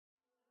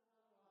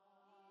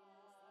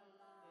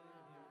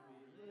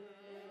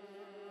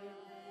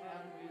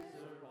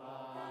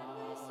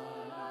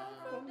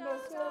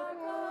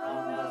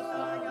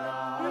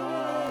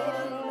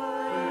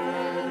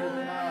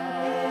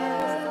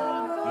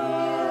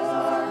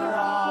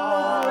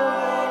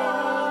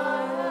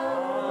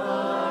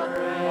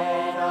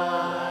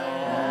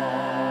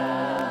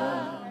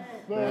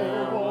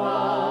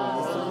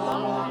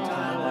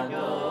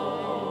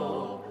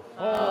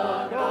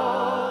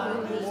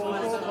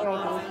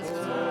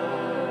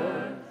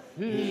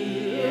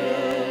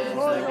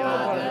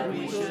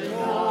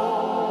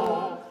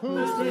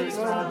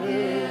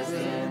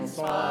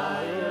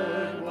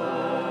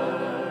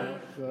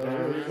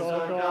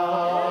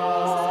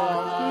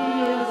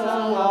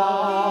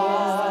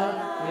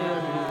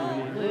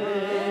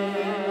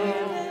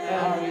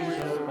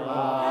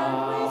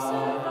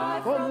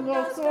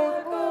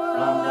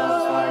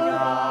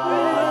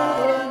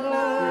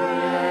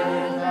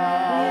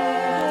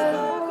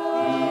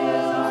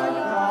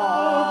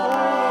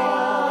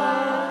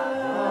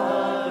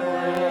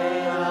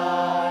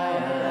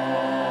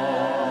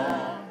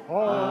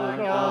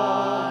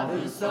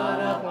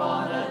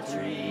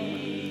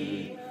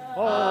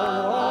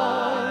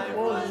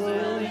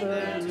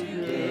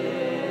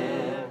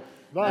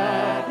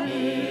that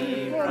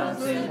he from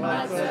sin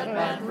might set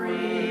man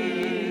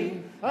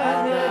free,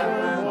 and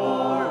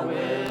nevermore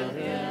with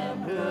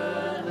him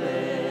could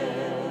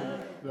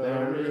live.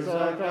 There is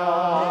a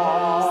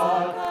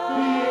God,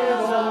 he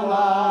is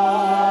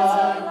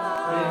alive,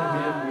 in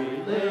him we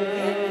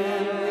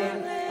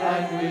live,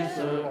 and we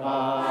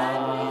survive.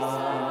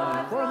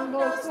 From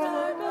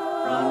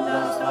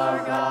dust our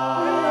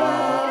God,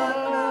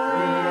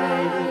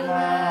 created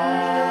man,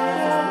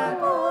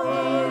 he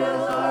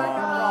is our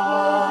God,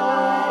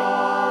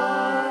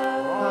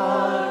 the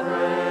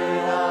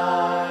great I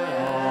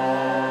am.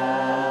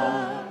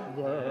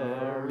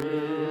 There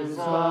is a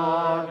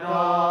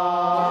God,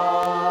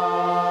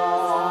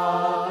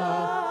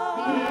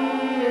 he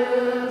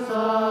is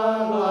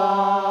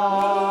alive,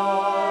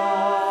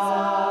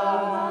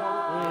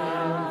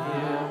 in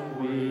him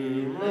we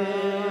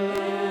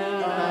live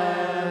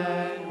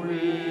and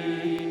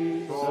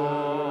we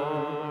survive.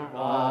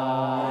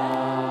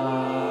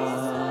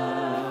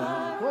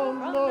 From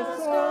the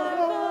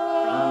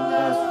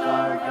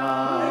start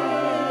God,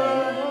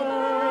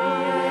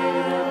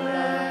 created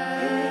man,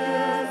 he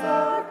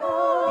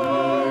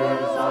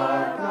is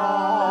our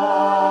God,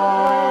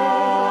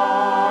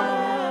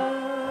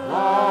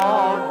 the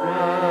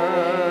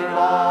great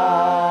I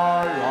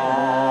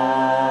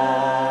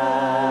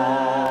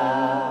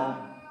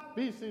am.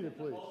 Be seated,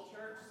 please.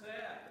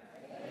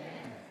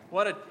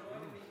 What a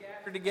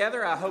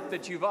together. I hope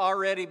that you've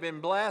already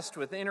been blessed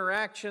with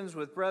interactions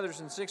with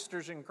brothers and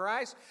sisters in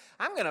Christ.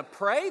 I'm going to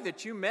pray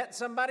that you met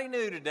somebody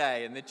new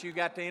today and that you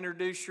got to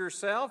introduce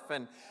yourself,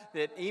 and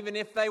that even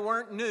if they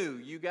weren't new,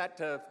 you got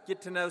to get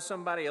to know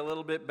somebody a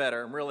little bit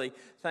better. I'm really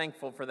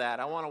thankful for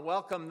that. I want to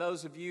welcome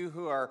those of you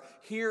who are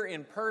here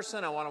in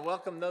person. I want to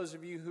welcome those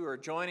of you who are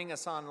joining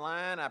us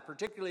online. I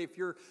particularly, if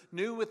you're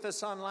new with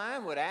us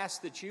online, would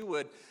ask that you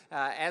would,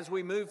 as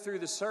we move through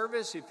the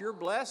service, if you're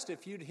blessed,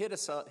 if you'd hit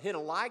a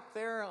like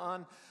there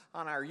on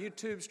our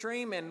YouTube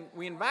stream, and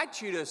we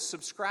invite you to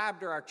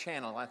subscribe to our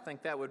channel. I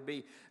think that would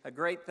be a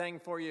great thing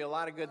for you. A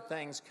lot of good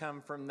things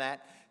come from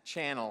that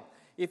channel.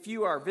 If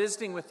you are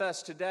visiting with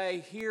us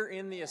today here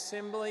in the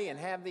assembly and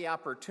have the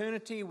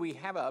opportunity, we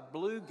have a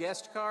blue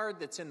guest card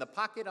that's in the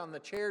pocket on the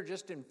chair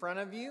just in front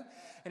of you.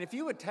 And if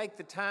you would take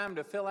the time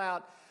to fill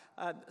out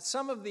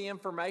some of the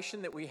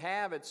information that we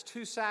have, it's a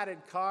two-sided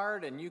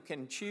card, and you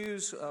can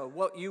choose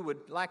what you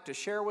would like to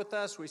share with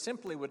us. We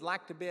simply would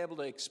like to be able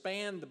to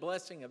expand the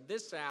blessing of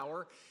this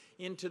hour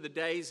into the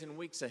days and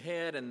weeks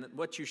ahead, and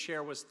what you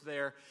share with us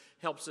there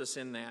helps us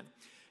in that.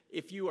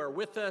 If you are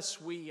with us,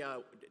 we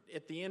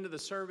at the end of the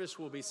service,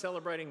 we'll be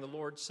celebrating the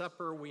Lord's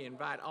Supper. We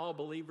invite all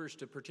believers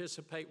to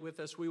participate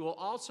with us. We will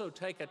also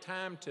take a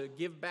time to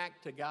give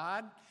back to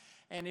God.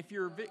 And if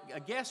you're a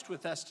guest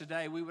with us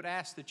today, we would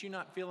ask that you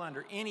not feel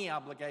under any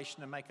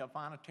obligation to make a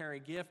monetary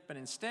gift, but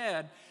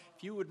instead,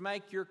 if you would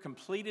make your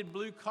completed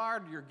blue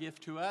card your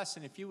gift to us,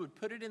 and if you would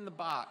put it in the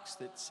box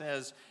that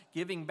says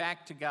Giving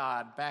Back to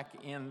God back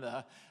in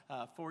the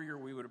foyer,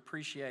 we would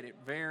appreciate it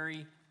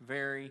very,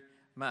 very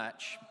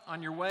much.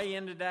 On your way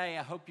in today,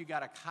 I hope you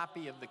got a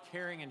copy of the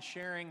Caring and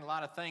Sharing, a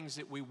lot of things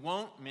that we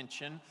won't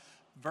mention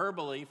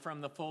verbally from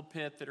the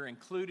pulpit that are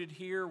included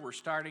here. We're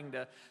starting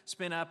to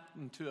spin up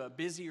into a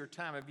busier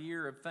time of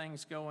year of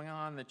things going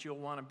on that you'll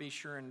want to be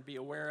sure and be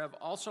aware of.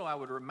 Also, I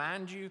would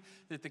remind you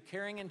that the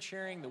Caring and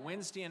Sharing, the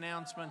Wednesday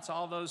announcements,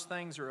 all those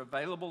things are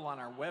available on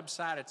our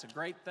website. It's a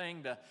great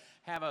thing to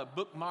have a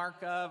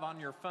bookmark of on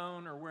your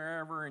phone or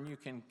wherever, and you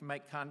can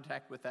make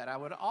contact with that. I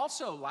would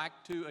also like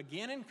to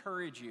again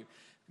encourage you,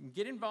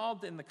 get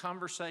involved in the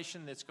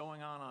conversation that's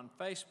going on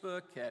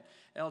Facebook at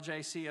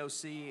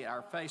LJCOC,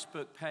 our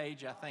Facebook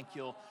page. I think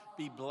you'll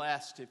be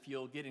blessed if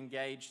you'll get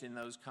engaged in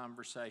those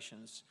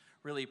conversations.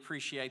 Really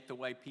appreciate the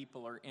way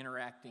people are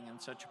interacting in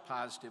such a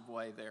positive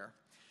way there.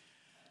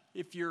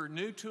 If you're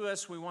new to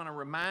us, we want to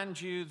remind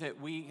you that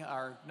we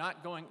are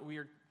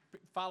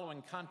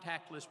following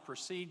contactless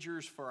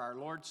procedures for our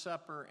Lord's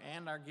Supper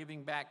and our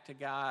giving back to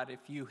God.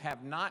 If you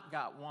have not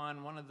got one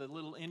of the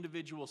little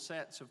individual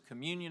sets of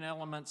communion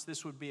elements,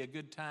 this would be a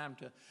good time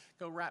to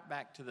go right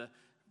back to the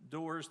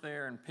doors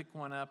there and pick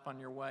one up on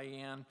your way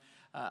in.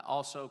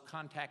 Also,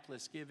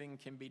 contactless giving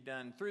can be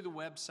done through the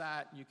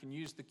website. You can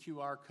use the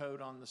QR code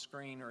on the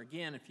screen, or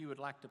again, if you would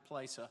like to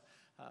place a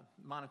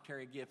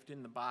monetary gift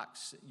in the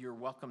box, you're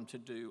welcome to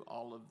do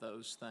all of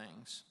those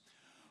things.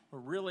 We're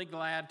really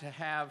glad to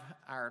have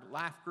our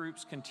life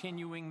groups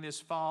continuing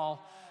this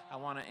fall. I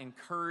want to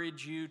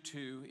encourage you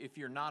to, if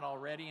you're not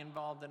already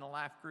involved in a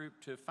life group,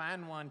 to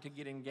find one to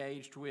get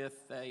engaged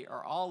with. They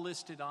are all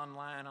listed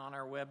online on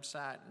our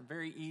website.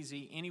 Very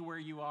easy, anywhere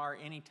you are,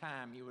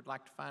 anytime you would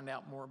like to find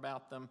out more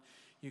about them,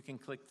 you can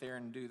click there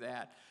and do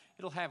that.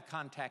 It'll have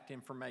contact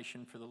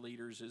information for the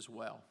leaders as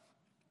well.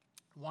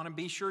 I want to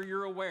be sure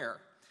you're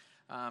aware.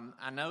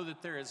 I know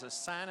that there is a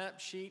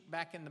sign-up sheet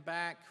back in the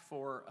back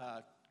for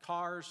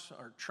cars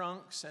or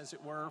trunks, as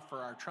it were, for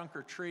our trunk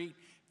or treat.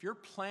 If you're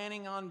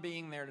planning on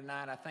being there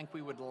tonight, I think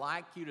we would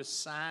like you to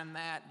sign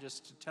that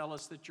just to tell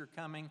us that you're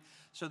coming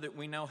so that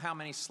we know how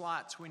many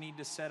slots we need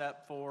to set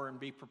up for and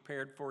be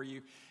prepared for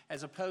you,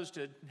 as opposed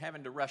to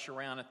having to rush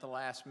around at the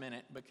last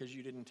minute because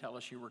you didn't tell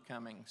us you were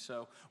coming.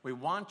 So we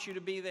want you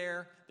to be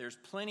there. There's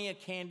plenty of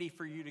candy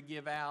for you to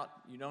give out.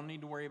 You don't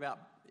need to worry about,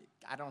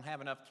 I don't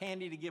have enough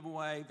candy to give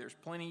away. There's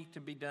plenty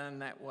to be done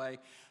that way.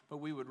 But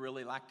we would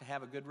really like to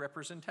have a good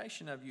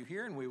representation of you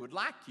here, and we would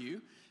like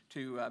you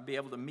to be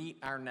able to meet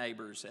our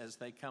neighbors as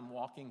they come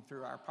walking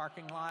through our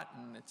parking lot,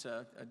 and it's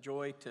a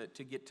joy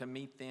to get to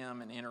meet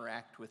them and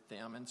interact with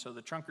them. And so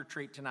the trunk or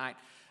treat tonight,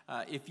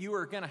 if you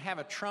are going to have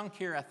a trunk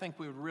here, I think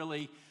we would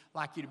really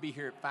like you to be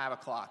here at 5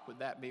 o'clock. Would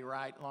that be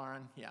right,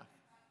 Lauren? Yeah.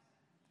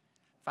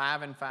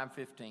 5 and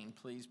 5:15,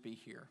 please be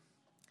here.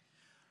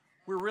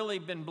 We've really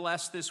been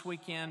blessed this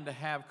weekend to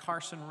have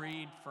Carson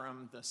Reed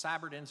from the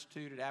Seibert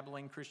Institute at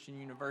Abilene Christian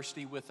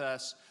University with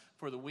us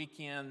for the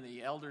weekend.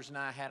 The elders and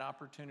I had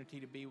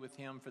opportunity to be with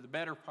him for the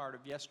better part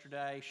of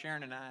yesterday.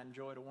 Sharon and I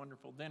enjoyed a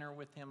wonderful dinner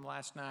with him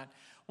last night.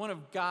 One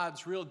of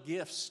God's real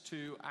gifts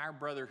to our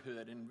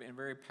brotherhood in a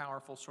very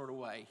powerful sort of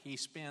way. He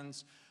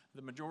spends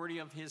the majority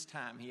of his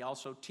time, he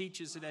also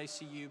teaches at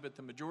ACU, but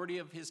the majority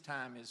of his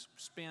time is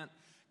spent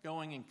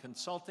going and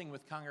consulting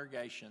with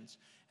congregations.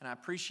 And I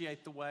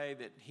appreciate the way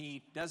that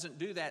he doesn't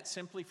do that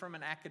simply from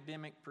an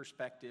academic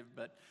perspective,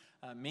 but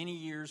many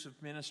years of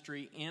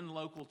ministry in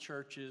local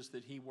churches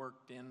that he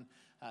worked in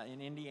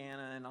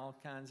Indiana and all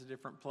kinds of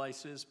different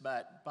places.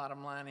 But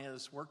bottom line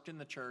is, worked in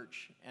the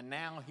church, and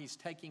now he's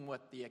taking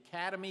what the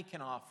academy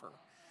can offer,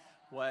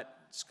 what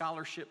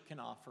scholarship can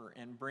offer,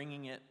 and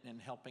bringing it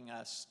and helping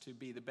us to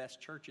be the best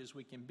churches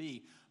we can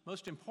be.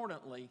 Most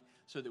importantly,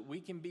 so that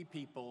we can be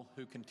people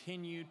who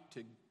continue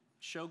to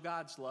show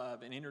God's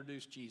love and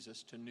introduce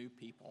Jesus to new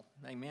people.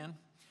 Amen?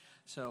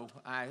 So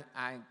I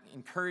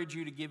encourage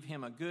you to give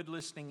him a good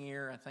listening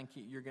ear. I think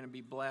you're going to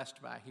be blessed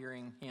by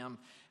hearing him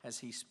as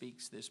he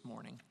speaks this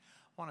morning.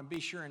 I want to be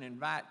sure and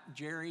invite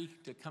Jerry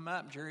to come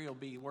up. Jerry will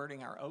be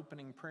wording our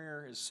opening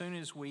prayer as soon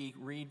as we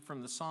read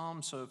from the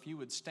Psalm. So if you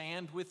would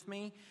stand with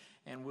me,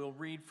 and we'll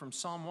read from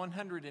Psalm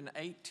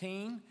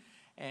 118,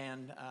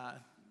 and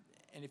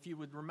if you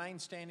would remain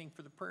standing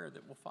for the prayer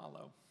that will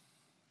follow.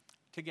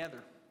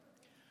 Together.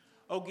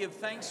 Oh, give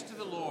thanks to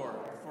the Lord,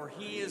 for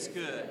he is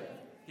good.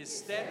 His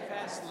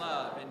steadfast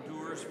love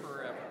endures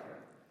forever.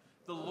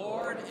 The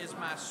Lord is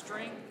my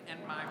strength and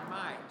my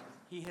might.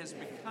 He has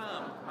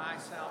become my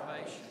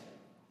salvation.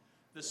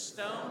 The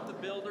stone the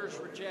builders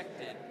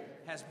rejected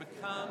has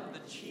become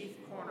the chief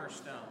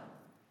cornerstone.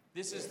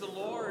 This is the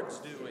Lord's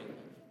doing.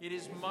 It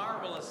is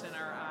marvelous in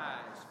our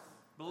eyes.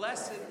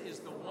 Blessed is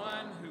the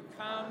one who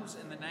comes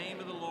in the name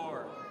of the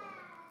Lord.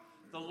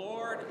 The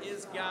Lord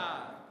is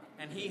God,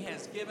 and he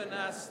has given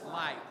us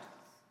light.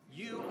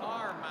 You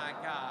are my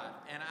God,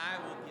 and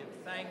I will give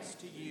thanks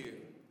to you.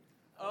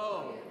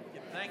 Oh,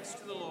 give thanks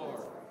to the Lord,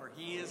 for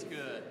he is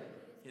good.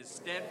 His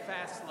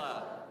steadfast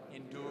love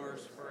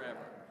endures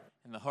forever.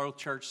 And the whole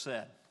church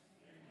said,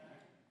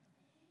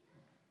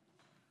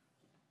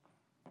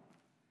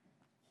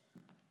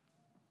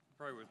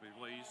 Pray with me,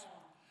 please.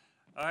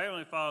 Our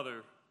Heavenly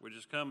Father, we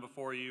just come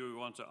before you. We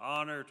want to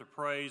honor, to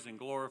praise, and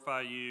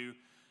glorify you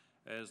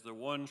as the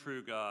one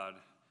true God,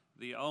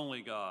 the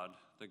only God,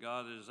 the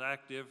God that is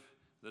active,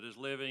 that is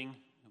living,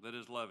 that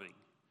is loving.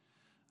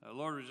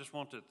 Lord, we just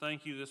want to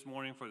thank you this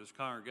morning for this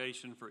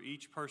congregation, for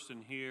each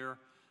person here.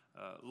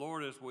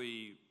 Lord, as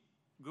we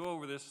go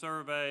over this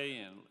survey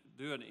and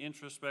do an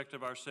introspect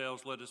of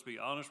ourselves, let us be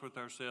honest with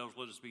ourselves.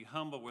 Let us be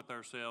humble with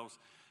ourselves.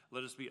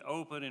 Let us be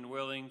open and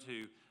willing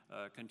to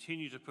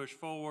continue to push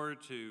forward,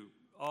 to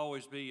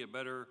always be a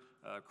better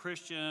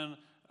Christian,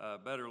 a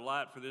better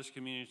light for this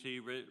community,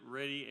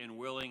 ready and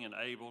willing and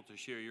able to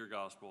share your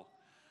gospel.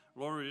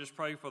 Lord, we just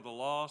pray for the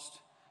lost.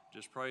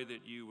 Just pray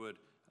that you would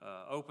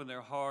open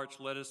their hearts.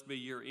 Let us be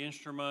your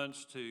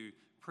instruments to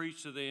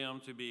preach to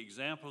them, to be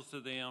examples to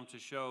them, to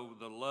show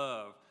the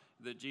love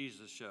that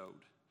Jesus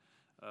showed.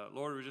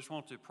 Lord, we just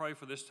want to pray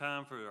for this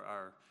time for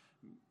our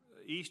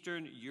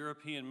Eastern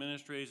European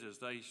ministries as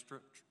they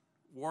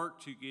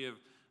work to give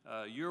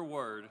your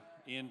word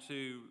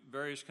into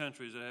various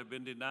countries that have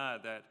been denied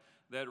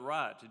that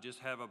right to just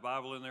have a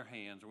Bible in their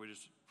hands. And we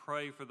just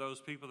pray for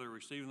those people that are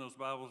receiving those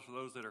Bibles, for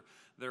those that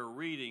are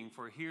reading,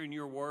 for hearing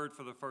your word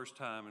for the first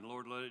time. And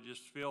Lord, let it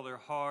just fill their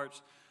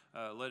hearts.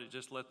 Let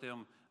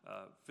them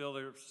fill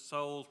their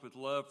souls with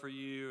love for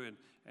you.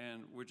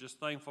 And we're just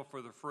thankful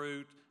for the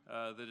fruit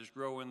that is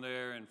growing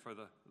there and for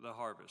the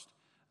harvest.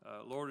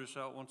 Lord, I just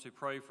want to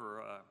pray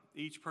for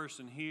each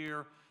person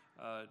here.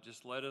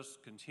 Just let us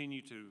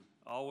continue to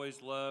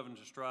always love and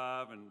to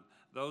strive. And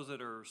those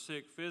that are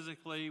sick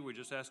physically, we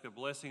just ask a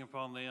blessing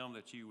upon them,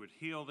 that you would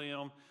heal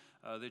them,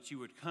 that you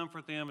would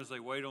comfort them as they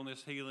wait on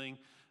this healing.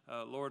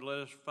 Lord,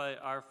 let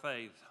our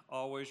faith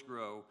always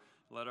grow.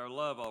 Let our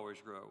love always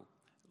grow.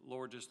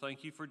 Lord, just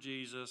thank you for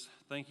Jesus.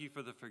 Thank you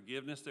for the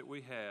forgiveness that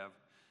we have.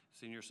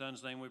 It's in your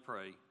Son's name we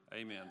pray.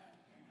 Amen.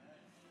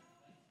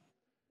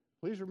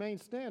 Please remain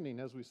standing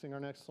as we sing our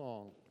next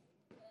song.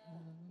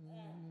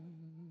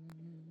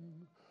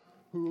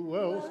 Who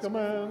else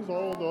commands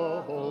all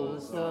the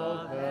hosts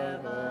of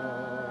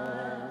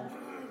heaven?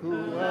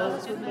 Who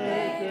else could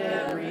make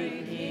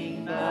every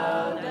king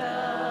bow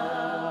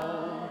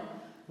down?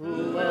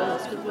 Who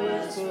else could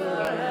whisper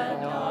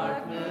and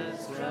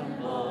darkness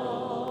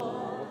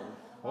tremble?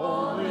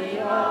 Only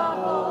our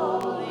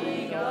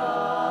holy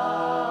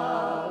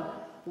God.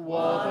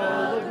 What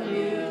other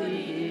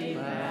beauty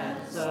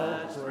demands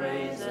such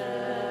praises?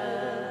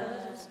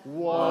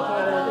 What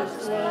other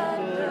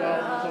splendor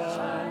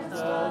outshines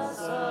the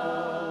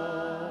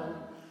sun?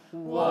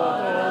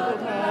 What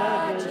other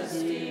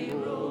majesty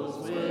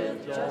rules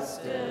with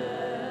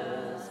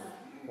justice?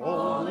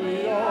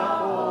 Only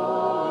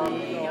our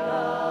holy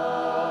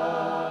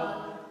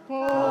God.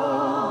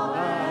 Come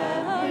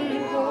and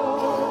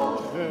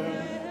behold him,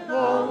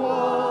 the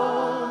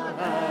one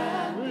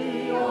and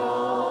the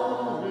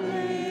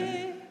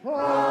only.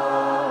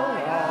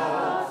 Cry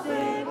out,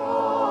 sing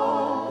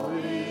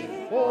holy,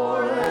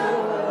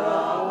 forever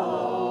our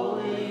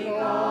holy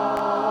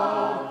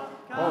God.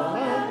 Come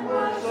and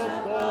worship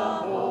the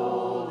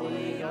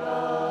holy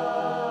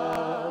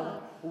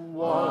God.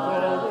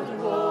 What other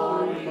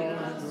glory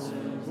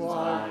consumes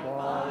like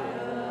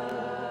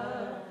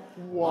fire?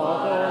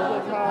 What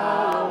other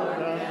power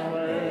can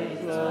raise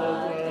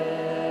the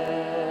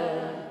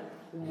dead?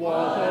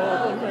 What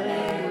other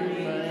name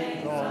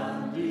remains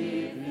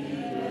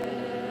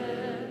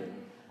undefeated?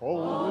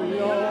 Only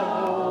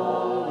our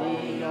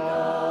holy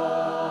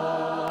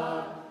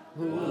God.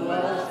 Who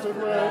else could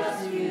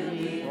rescue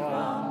me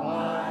from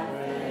my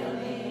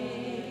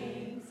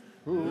failings?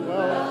 Who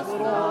else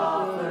would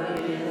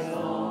offer his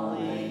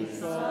only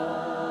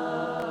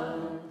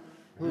Son?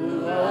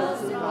 Who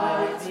else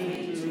invites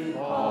me to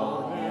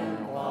call him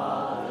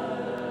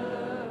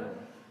Father?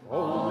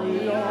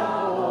 Only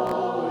our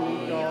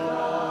holy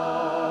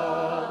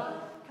God.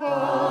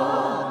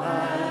 Come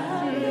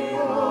and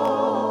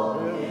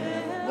behold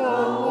him, the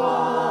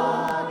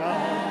one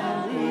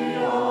and the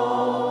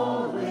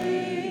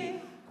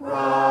only.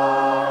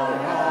 Cry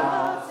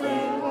out,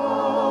 sing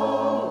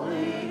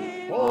holy,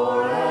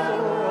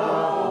 forever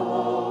our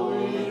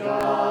holy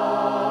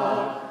God.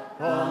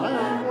 Come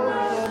and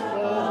worship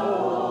the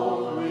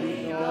holy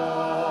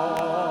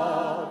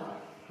God.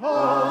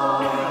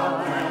 Come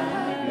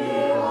and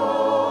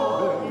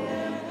behold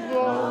him,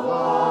 the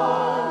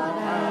one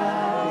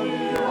and the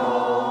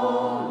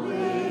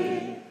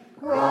only.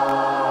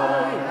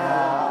 Cry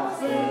out,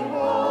 sing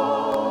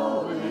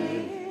holy,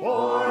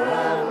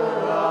 forever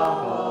our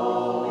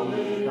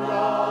holy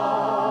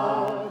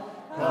God.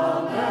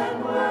 Come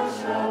and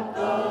worship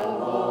the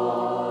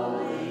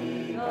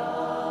holy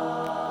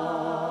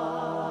God.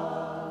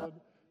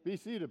 Be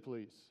seated,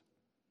 please.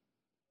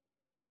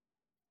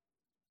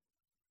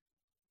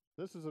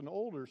 This is an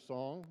older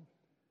song,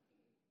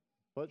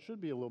 but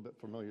should be a little bit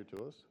familiar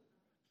to us.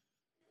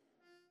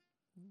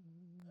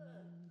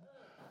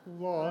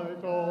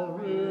 Like a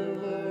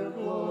river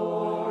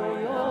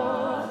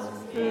glorious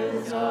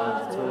is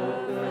God's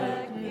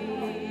perfect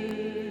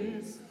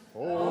peace,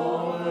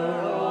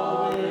 over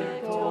all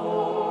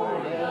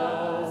victorious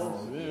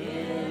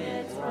in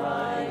its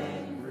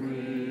rising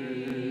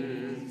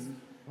breeze.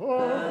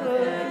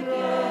 Perfect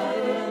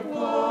yet in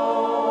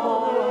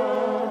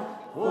power,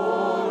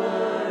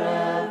 over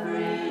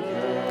every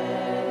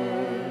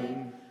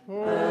day.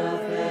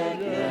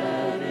 Perfect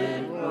yet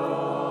in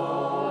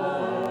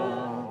growth,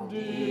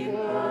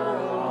 deeper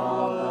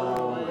all the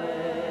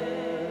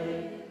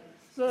way.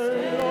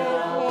 Say,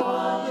 oh,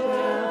 wonder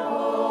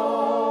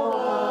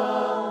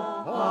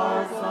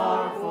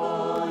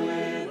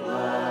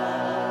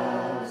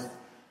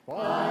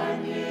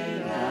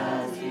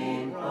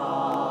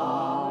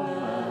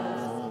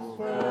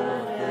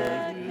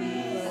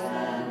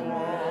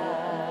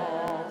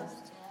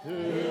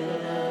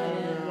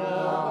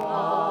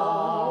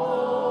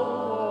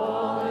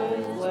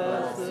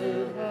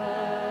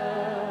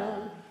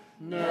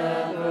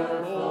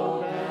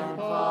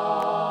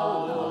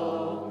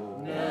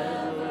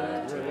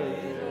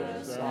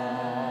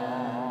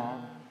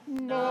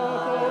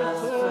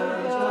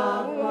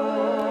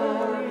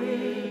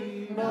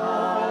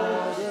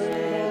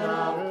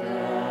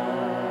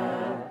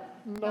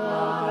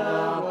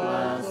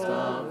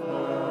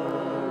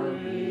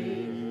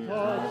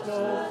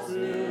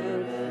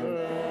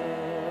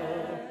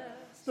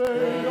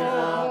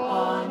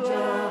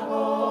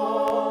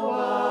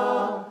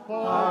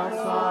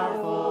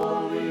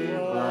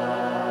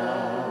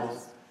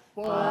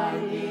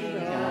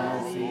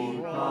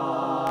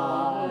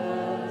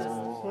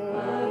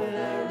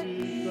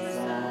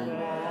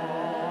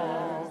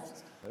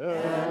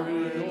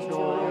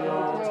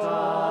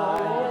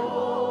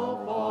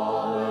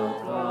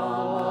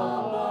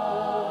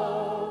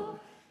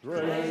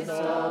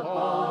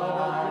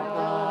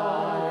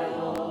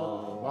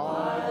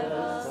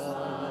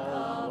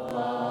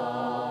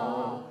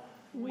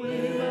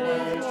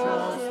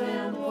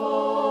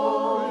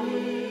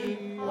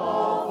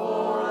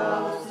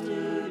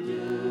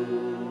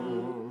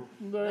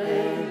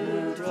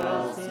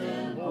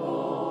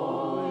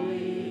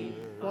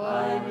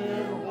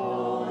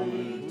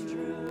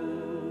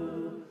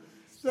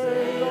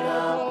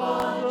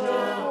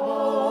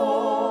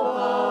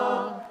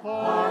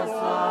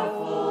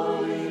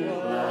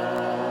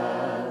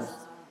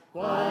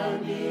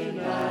finding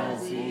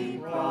as he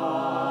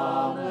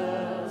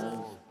promised,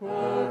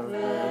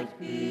 perfect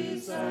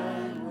peace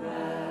and rest.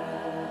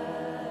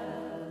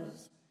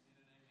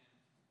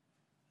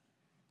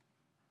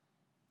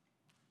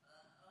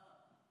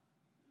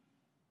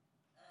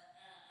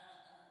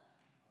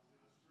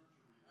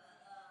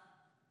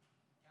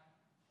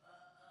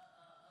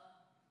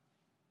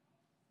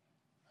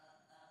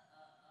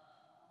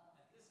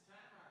 At this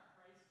time, our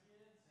praise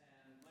kids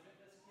and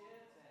limitless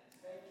kids and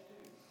stage 2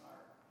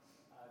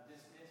 are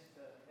dismissed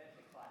to head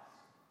to class.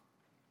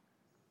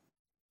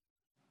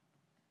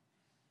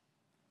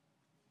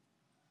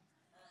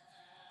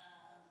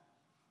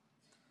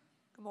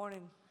 Good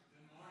morning.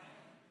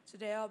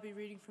 Today I'll be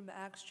reading from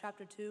Acts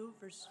chapter 2,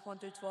 verses 1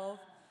 through 12.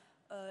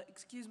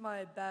 Excuse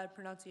my bad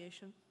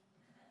pronunciation.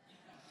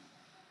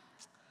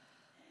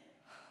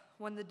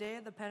 When the day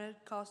of the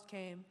Pentecost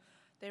came,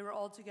 they were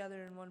all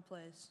together in one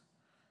place.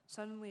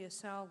 Suddenly a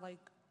sound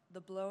like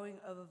the blowing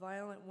of a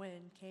violent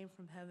wind came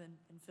from heaven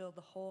and filled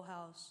the whole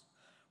house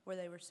where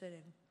they were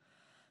sitting.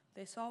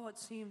 They saw what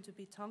seemed to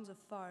be tongues of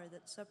fire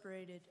that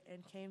separated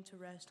and came to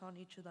rest on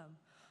each of them.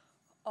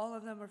 All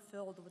of them were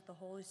filled with the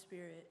Holy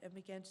Spirit and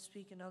began to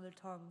speak in other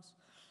tongues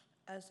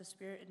as the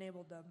Spirit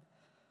enabled them.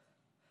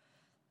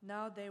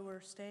 Now they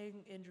were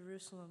staying in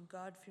Jerusalem,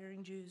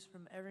 God-fearing Jews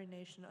from every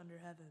nation under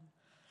heaven.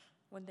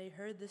 When they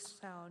heard this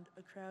sound,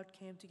 a crowd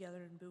came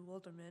together in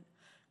bewilderment,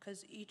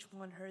 because each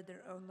one heard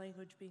their own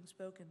language being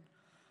spoken.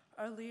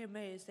 Utterly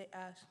amazed, they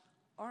asked,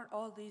 "Aren't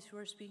all these who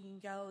are speaking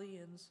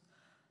Galileans?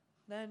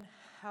 Then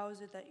how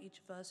is it that each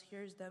of us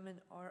hears them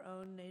in our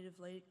own native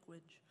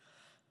language?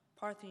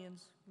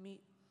 Parthians,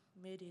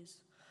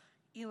 Medes,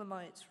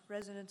 Elamites,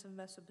 residents of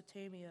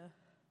Mesopotamia,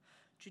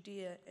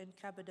 Judea and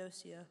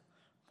Cappadocia,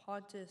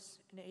 Pontus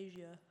and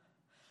Asia,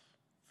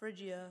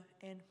 Phrygia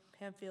and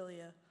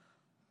Pamphylia,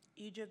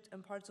 Egypt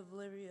and parts of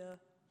Libya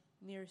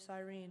near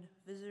Cyrene,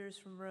 visitors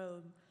from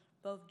Rome,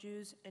 both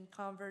Jews and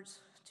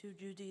converts to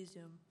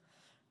Judaism,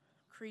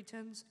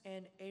 Cretans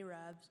and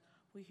Arabs,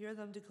 we hear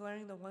them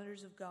declaring the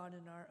wonders of God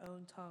in our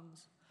own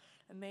tongues.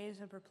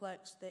 Amazed and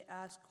perplexed, they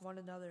ask one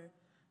another,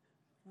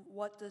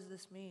 what does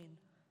this mean?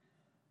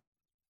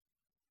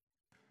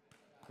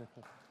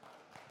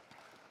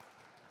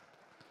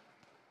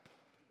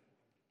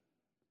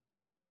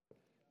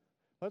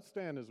 Let's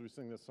stand as we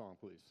sing this song,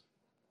 please.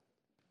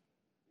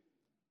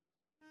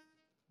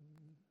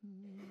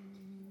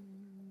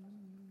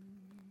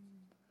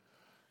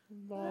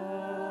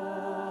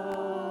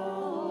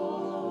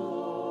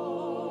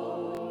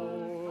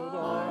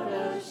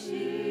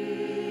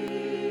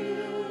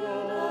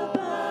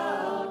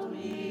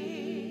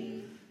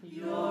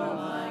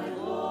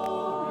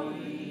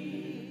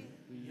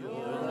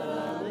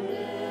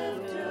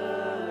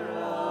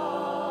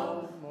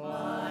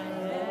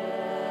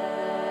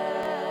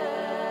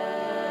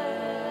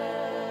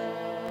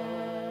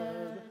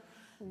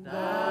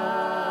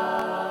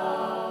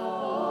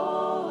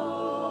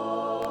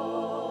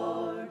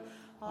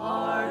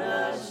 Our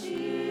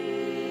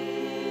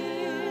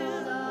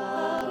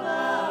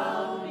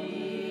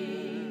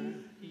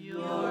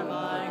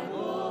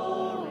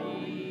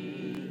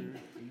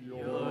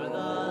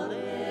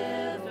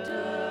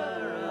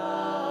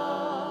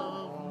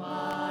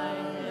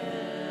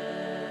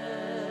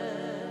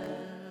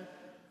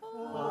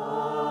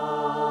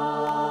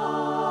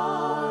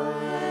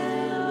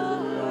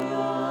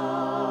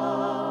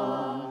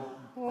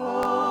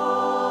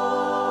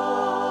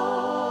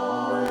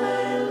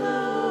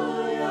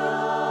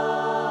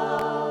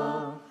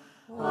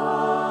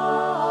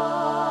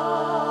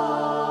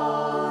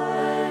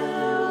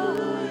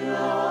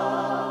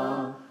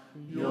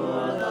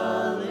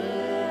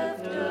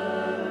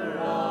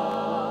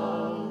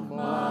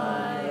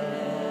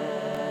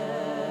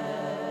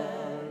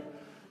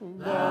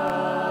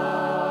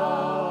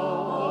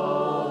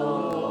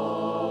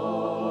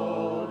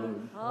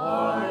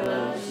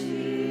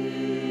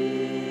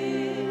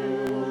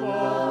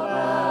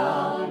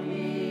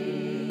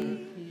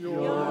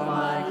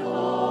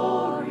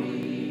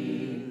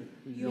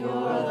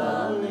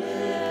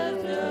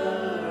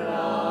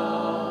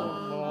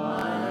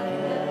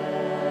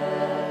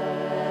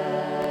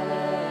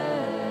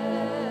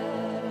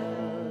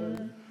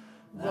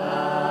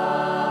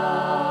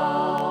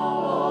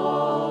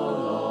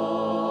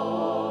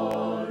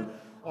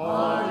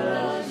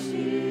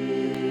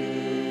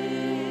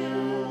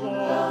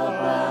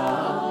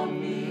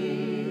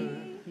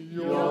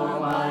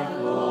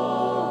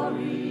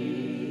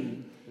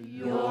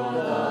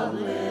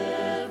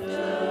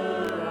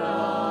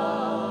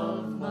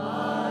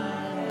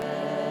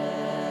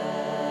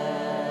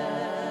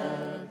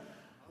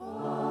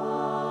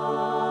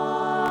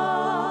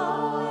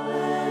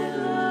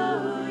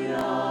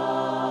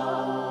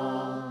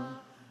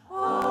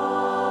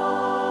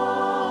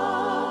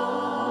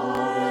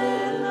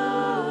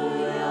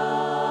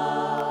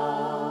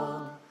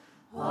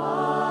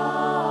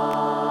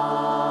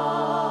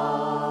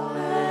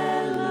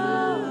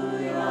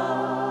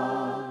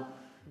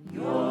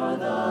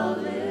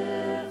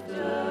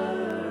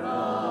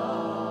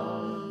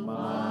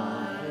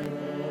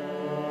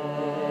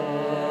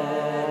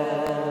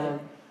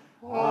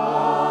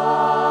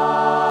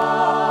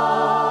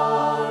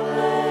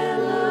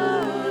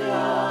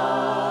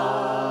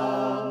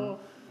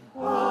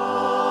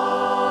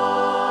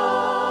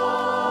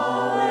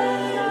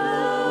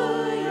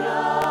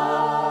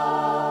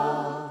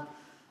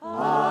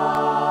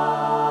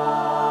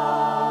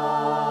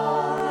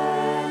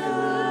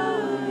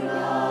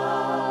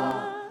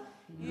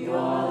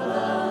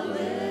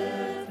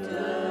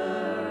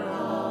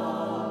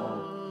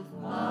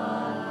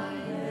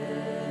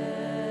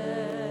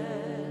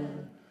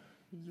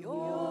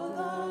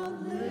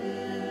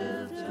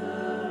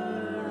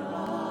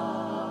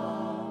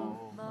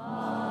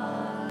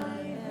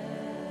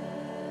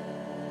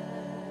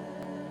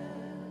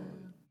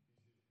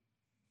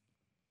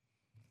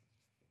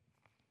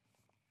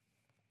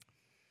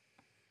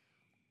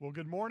Well,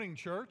 good morning,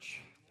 church.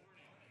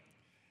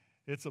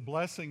 It's a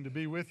blessing to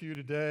be with you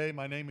today.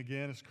 My name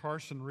again is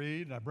Carson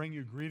Reed, and I bring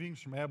you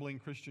greetings from Abilene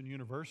Christian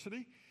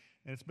University.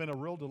 And it's been a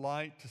real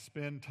delight to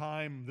spend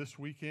time this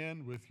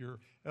weekend with your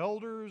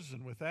elders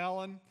and with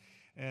Alan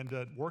and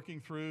working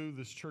through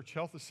this church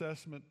health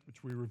assessment,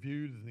 which we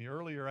reviewed in the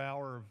earlier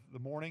hour of the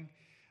morning.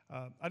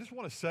 I just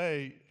want to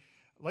say,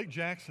 Lake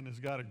Jackson has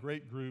got a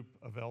great group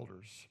of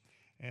elders.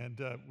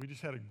 And we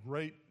just had a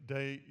great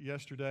day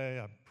yesterday.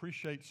 I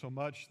appreciate so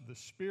much the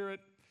spirit,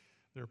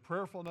 their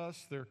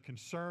prayerfulness, their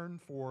concern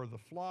for the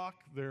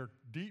flock, their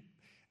deep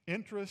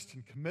interest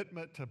and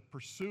commitment to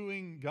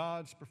pursuing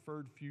God's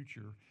preferred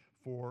future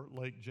for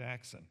Lake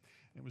Jackson.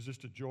 It was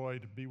just a joy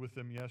to be with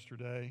them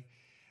yesterday.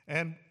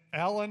 And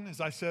Alan, as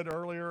I said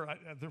earlier,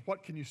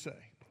 what can you say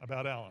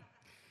about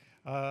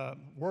Alan?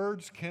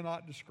 Words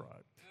cannot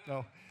describe.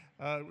 No,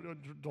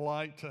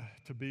 delight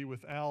to be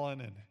with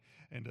Alan and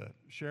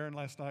Sharon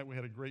last night. We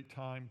had a great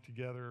time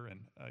together, and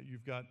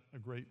you've got a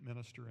great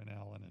minister in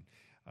Alan. And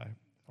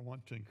I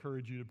want to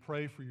encourage you to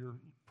pray for your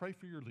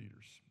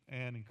leaders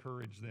and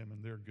encourage them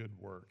in their good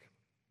work.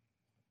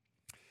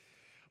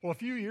 Well, a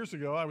few years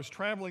ago, I was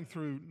traveling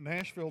through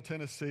Nashville,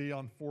 Tennessee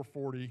on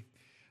 440,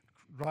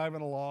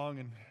 driving along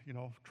and,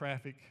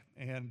 traffic,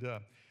 and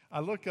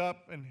I look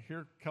up, and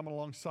here coming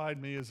alongside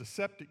me is a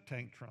septic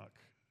tank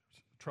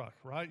truck,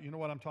 right? You know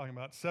what I'm talking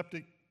about,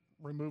 septic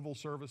removal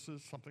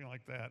services, something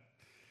like that.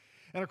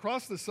 And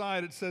across the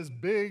side, it says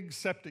Big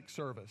Septic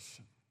Service.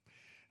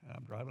 And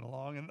I'm driving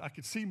along, and I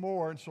could see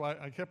more, and so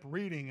I kept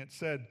reading. It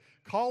said,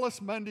 call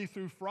us Monday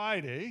through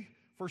Friday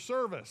for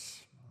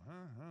service.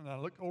 And I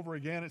look over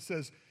again, it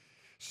says,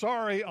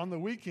 sorry, on the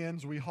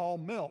weekends we haul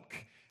milk.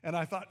 And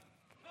I thought,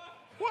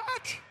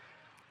 what?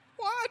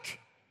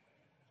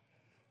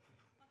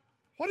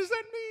 What does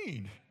that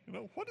mean?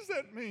 What does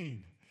that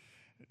mean?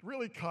 It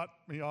really caught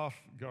me off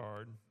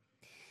guard.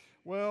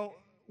 Well,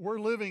 we're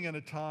living in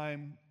a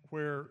time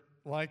where,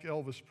 like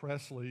Elvis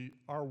Presley,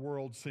 our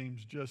world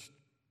seems just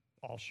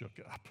all shook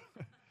up.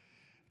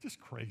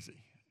 Just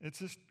crazy. It's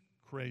just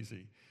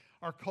crazy.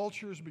 Our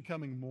culture is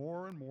becoming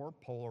more and more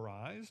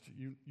polarized.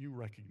 You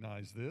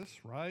recognize this,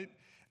 right?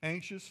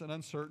 Anxious and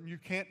uncertain. You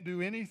can't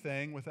do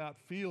anything without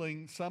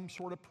feeling some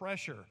sort of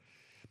pressure.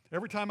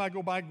 Every time I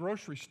go buy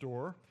groceries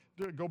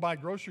at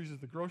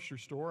the grocery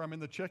store, I'm in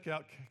the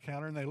checkout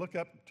counter, and they look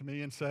up to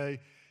me and say,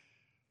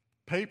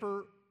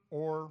 paper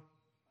or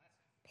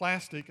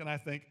plastic, and I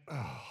think,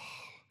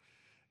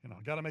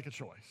 got to make a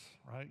choice,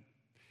 right?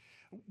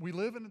 We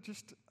live in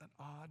just an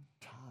odd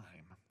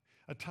time,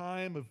 a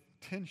time of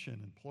tension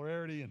and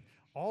polarity, and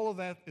all of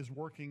that is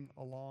working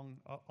along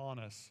on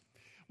us.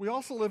 We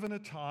also live in a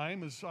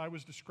time, as I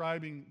was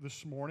describing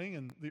this morning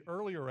in the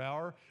earlier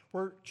hour,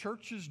 where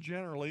churches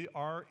generally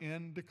are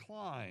in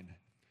decline.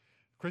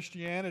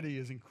 Christianity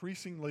is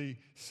increasingly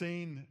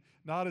seen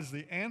not as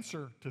the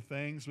answer to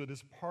things, but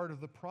as part of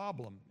the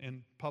problem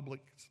in public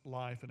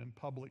life and in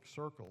public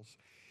circles.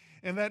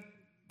 And that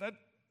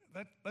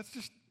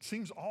just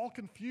seems all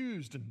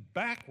confused and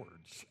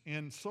backwards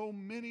in so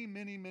many,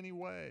 many, many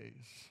ways.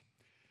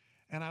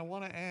 And I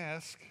want to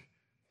ask,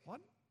 what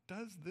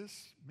does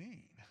this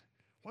mean?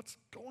 What's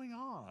going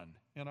on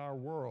in our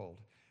world?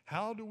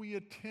 How do we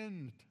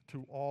attend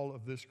to all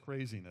of this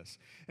craziness?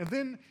 And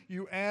then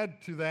you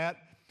add to that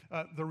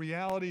the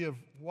reality of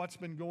what's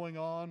been going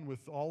on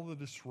with all the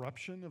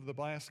disruption of the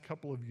last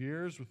couple of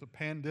years with the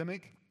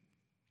pandemic.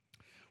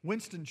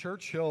 Winston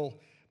Churchill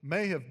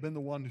may have been the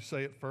one to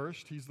say it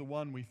first. He's the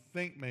one we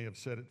think may have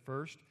said it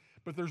first.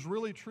 But there's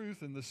really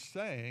truth in this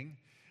saying,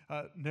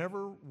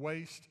 never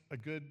waste a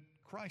good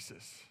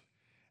crisis.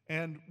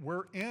 And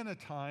we're in a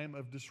time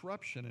of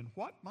disruption. And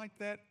what might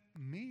that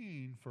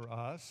mean for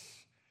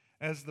us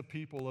as the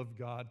people of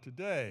God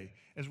today,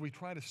 as we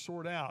try to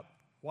sort out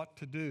what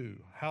to do,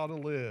 how to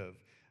live?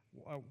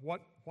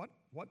 What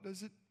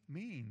does it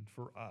mean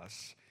for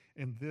us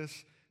in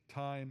this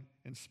time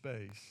and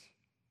space?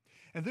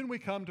 And then we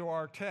come to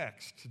our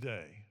text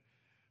today,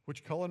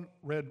 which Cullen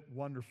read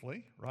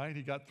wonderfully, right?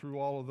 He got through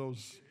all of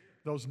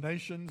those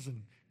nations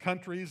and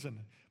countries, and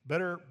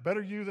better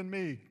you than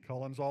me,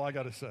 Cullen's all I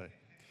got to say.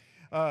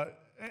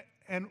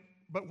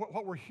 But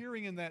what we're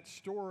hearing in that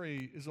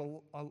story is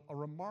a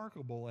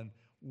remarkable and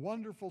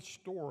wonderful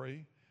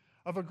story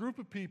of a group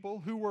of people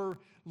who were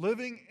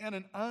living in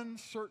an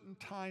uncertain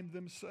time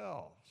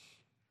themselves,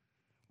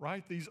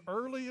 right? These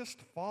earliest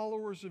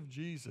followers of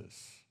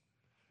Jesus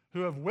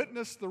who have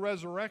witnessed the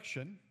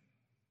resurrection,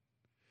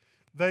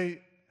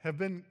 they have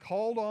been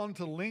called on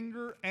to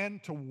linger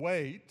and to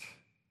wait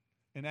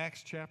in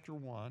Acts chapter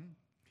 1,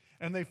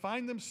 and they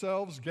find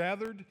themselves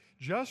gathered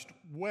just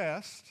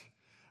west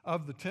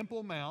of the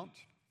Temple Mount,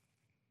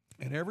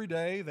 and every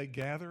day they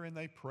gather and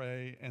they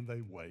pray and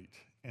they wait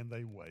and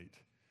they wait.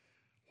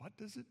 What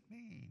does it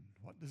mean?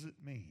 What does it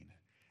mean?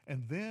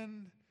 And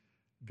then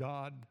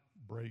God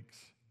breaks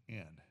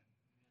in.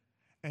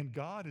 And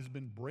God has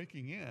been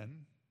breaking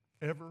in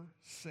ever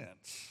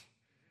since.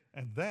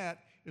 And that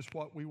is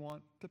what we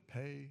want to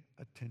pay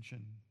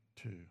attention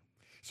to.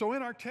 So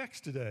in our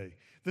text today,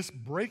 this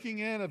breaking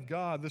in of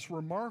God, this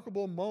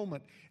remarkable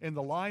moment in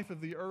the life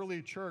of the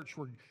early church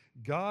where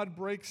God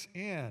breaks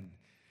in,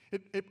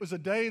 it was a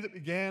day that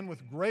began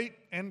with great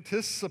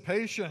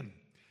anticipation.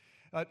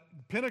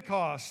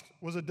 Pentecost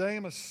was a day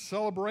of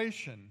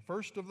celebration,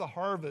 first of the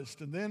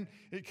harvest, and then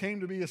it came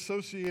to be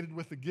associated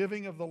with the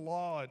giving of the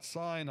law at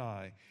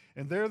Sinai.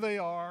 And there they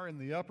are in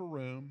the upper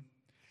room,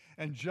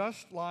 and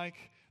just like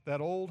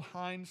that old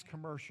Heinz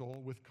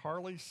commercial with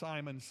Carly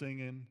Simon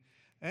singing,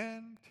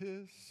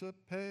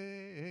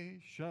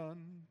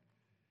 "Anticipation,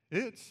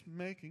 it's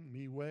making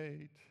me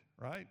wait,"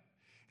 right?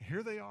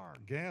 Here they are,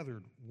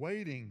 gathered,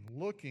 waiting,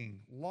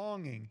 looking,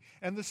 longing,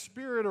 and the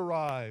Spirit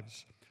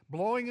arrives,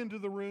 blowing into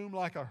the room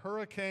like a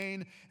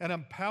hurricane and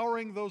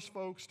empowering those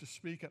folks to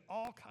speak in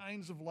all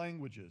kinds of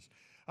languages.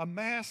 A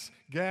mass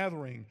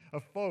gathering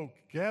of folk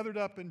gathered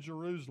up in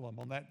Jerusalem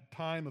on that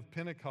time of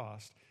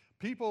Pentecost.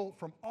 People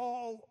from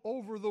all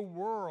over the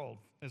world,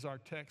 as our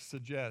text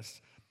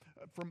suggests,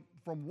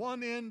 from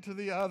one end to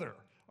the other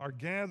are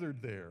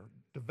gathered there.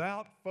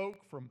 Devout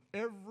folk from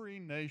every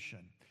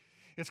nation.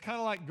 It's kind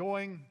of like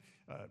going,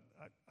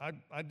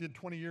 I did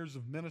 20 years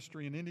of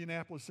ministry in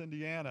Indianapolis,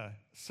 Indiana,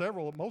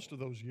 most of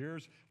those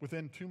years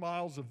within 2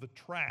 miles of the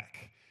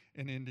track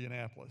in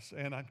Indianapolis.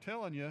 And I'm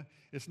telling you,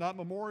 it's not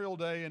Memorial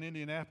Day in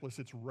Indianapolis,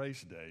 it's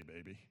race day,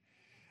 baby.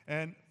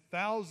 And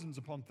thousands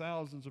upon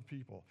thousands of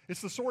people.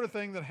 It's the sort of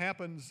thing that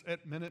happens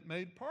at Minute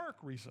Maid Park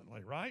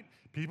recently, right?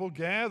 People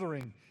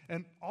gathering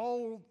and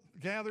all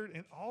gathered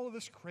in all of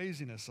this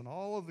craziness and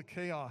all of the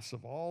chaos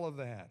of all of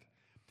that.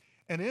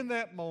 And in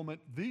that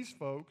moment, these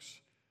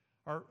folks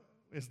are,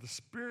 as the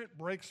Spirit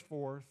breaks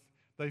forth,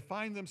 they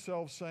find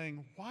themselves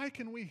saying, "Why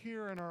can we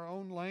hear in our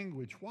own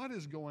language? What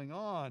is going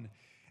on?"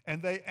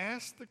 And they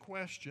ask the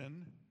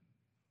question,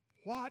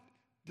 what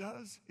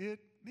does it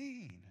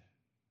mean?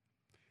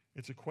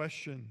 It's a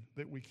question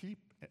that we keep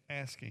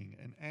asking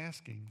and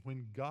asking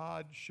when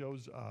God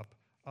shows up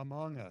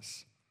among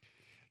us.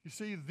 You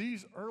see,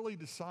 these early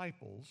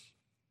disciples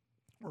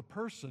were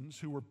persons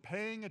who were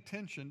paying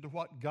attention to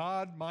what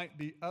God might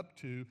be up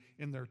to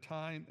in their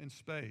time and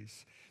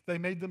space. They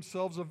made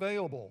themselves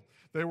available.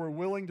 They were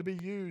willing to be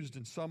used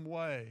in some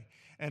way.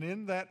 And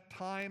in that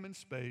time and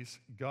space,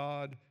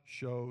 God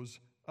shows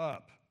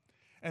up.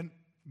 And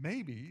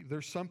maybe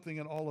there's something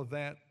in all of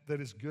that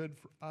that is good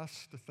for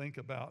us to think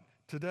about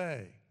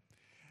today.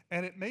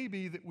 And it may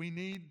be that we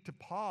need to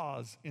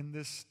pause in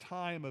this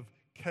time of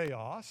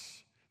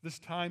chaos, this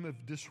time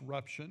of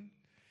disruption,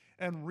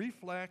 and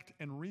reflect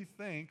and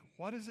rethink,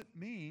 what does it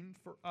mean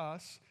for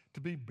us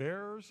to be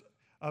bearers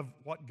of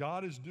what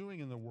God is doing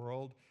in the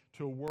world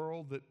to a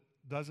world that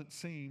doesn't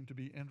seem to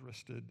be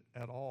interested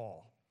at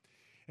all?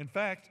 In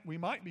fact, we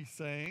might be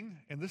saying,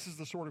 and this is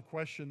the sort of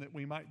question that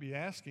we might be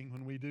asking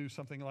when we do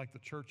something like the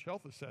church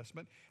health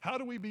assessment, how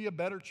do we be a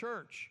better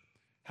church?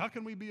 How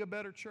can we be a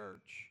better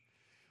church?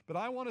 But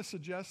I want to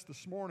suggest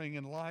this morning,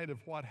 in light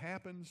of what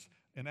happens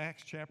in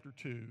Acts chapter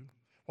 2,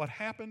 what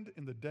happened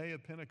in the day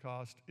of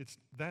Pentecost,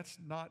 that's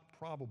not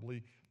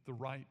probably the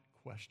right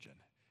question.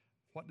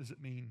 What does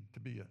it mean to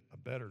be a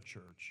better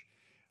church?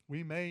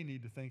 We may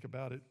need to think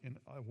about it in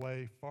a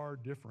way far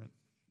different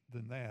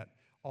than that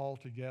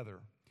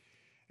altogether.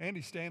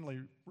 Andy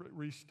Stanley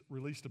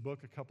released a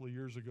book a couple of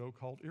years ago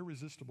called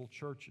Irresistible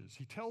Churches.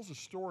 He tells a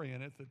story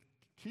in it that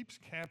keeps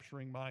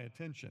capturing my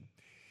attention.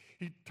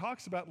 He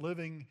talks about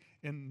living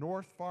in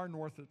far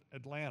north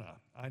Atlanta.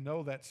 I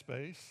know that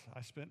space.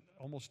 I spent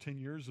almost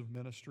 10 years of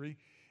ministry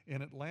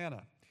in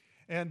Atlanta.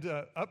 And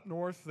up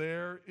north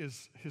there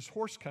is his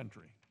horse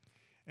country.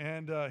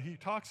 And he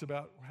talks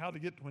about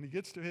when he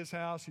gets to his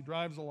house, he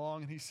drives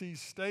along and he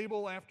sees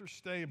stable after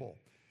stable.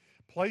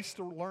 Place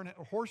to learn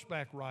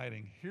horseback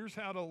riding. Here's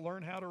how to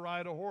learn how to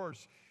ride a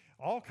horse.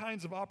 All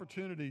kinds of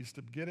opportunities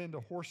to get into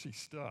horsey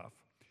stuff.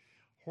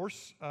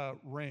 Horse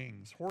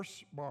rings,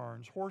 horse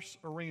barns, horse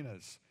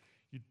arenas.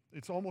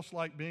 It's almost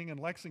like being in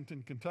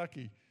Lexington,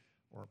 Kentucky,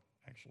 or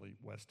actually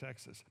West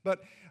Texas.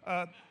 But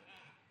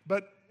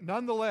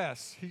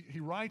nonetheless, he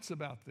writes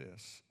about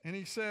this, and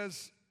he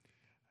says,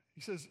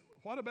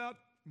 what about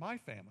my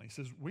family? He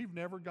says, we've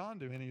never gone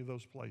to any of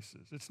those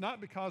places. It's not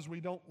because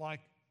we don't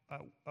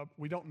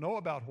know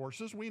about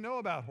horses. We know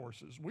about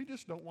horses. We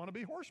just don't want to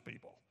be horse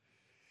people.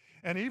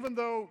 And even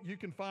though you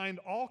can find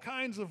all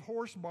kinds of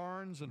horse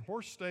barns and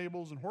horse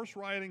stables and horse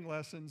riding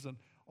lessons and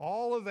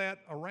all of that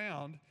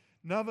around,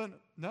 none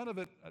of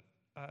it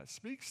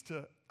speaks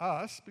to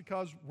us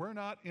because we're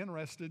not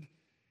interested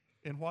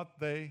in what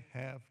they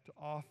have to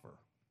offer.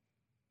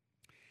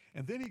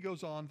 And then he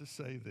goes on to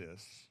say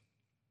this: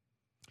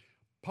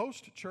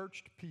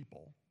 post-churched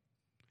people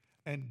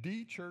and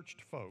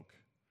de-churched folk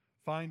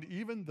find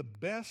even the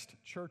best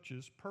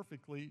churches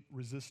perfectly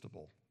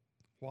resistible.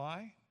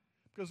 Why?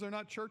 Because they're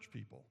not church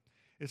people.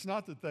 It's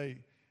not that they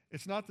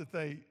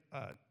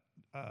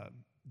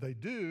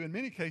do. In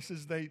many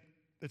cases,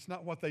 it's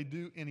not what they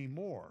do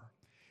anymore.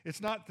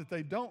 It's not that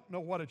they don't know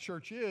what a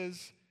church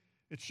is.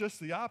 It's just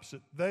the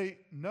opposite. They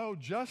know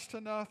just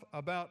enough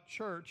about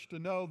church to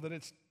know that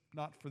it's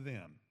not for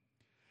them.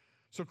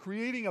 So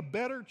creating a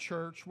better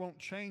church won't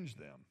change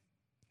them.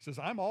 He says,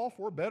 I'm all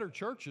for better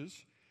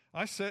churches.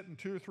 I sit in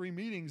 2 or 3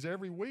 meetings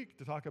every week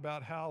to talk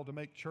about how to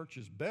make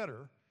churches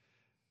better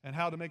and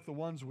how to make the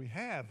ones we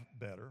have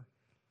better,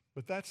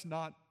 but that's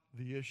not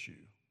the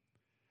issue.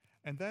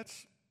 And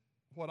that's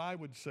what I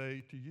would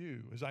say to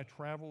you as I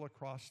travel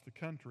across the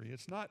country.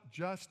 It's not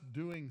just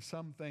doing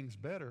some things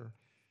better.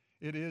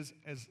 It is,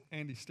 as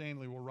Andy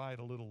Stanley will write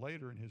a little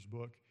later in his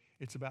book,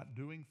 it's about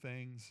doing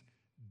things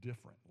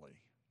differently.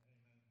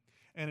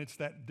 And it's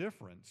that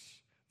difference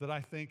that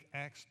I think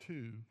Acts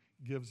 2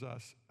 gives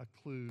us a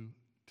clue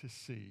to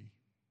see.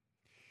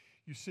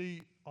 You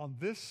see, on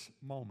this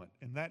moment,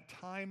 in that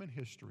time in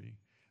history,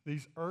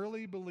 these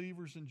early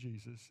believers in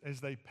Jesus, as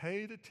they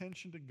paid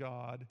attention to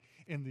God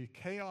in the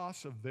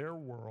chaos of their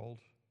world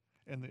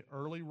in the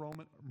early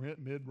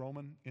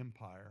mid-Roman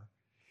Empire,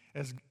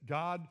 as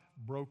God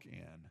broke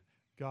in,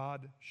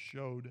 God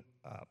showed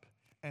up,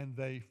 and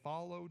they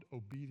followed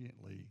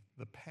obediently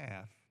the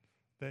path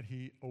that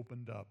He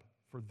opened up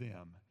for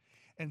them.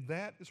 And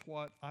that is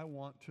what I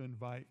want to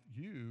invite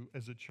you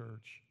as a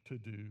church to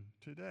do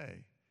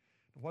today.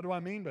 What do I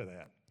mean by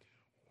that?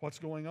 What's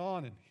going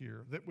on in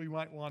here that we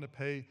might want to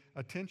pay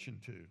attention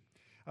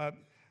to?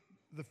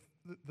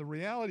 The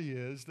reality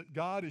is that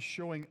God is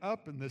showing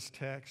up in this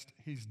text.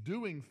 He's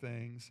doing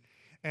things,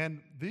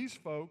 and these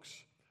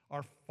folks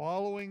are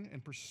following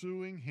and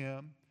pursuing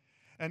Him.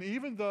 And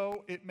even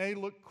though it may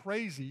look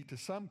crazy to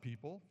some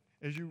people,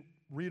 as you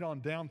read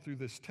on down through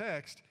this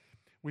text,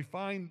 we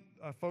find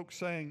folks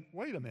saying,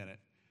 wait a minute,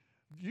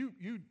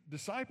 you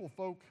disciple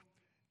folk,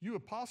 you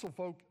apostle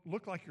folk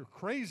look like you're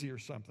crazy or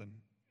something.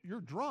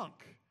 You're drunk.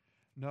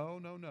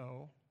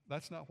 No.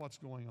 That's not what's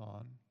going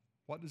on.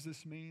 What does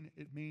this mean?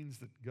 It means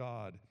that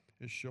God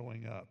is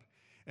showing up.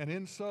 And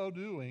in so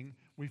doing,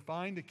 we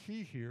find a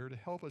key here to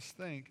help us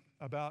think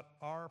about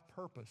our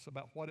purpose,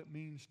 about what it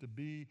means to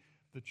be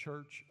the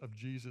church of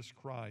Jesus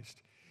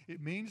Christ.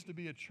 It means to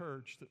be a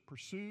church that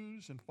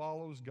pursues and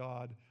follows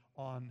God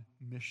on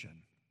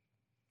mission.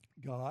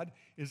 God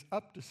is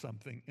up to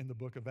something in the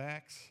book of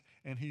Acts,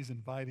 and He's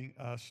inviting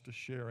us to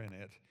share in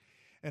it.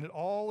 And it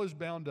all is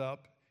bound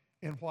up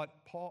in what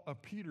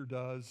Peter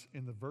does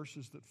in the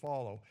verses that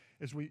follow.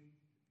 As we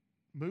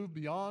move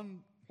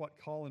beyond what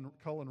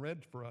Colin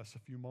read for us a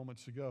few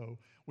moments ago,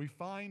 we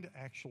find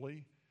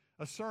actually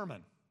a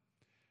sermon.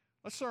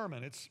 A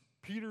sermon. It's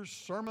Peter's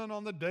sermon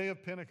on the day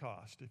of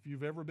Pentecost. If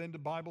you've ever been to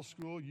Bible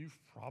school, you've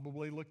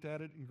probably looked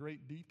at it in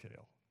great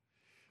detail.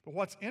 But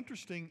what's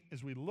interesting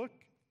as we look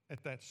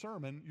at that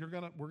sermon,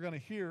 we're going to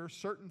hear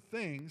certain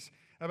things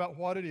about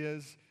what it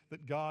is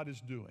that God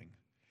is doing.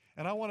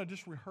 And I want to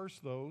just rehearse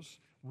those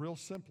real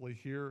simply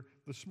here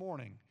this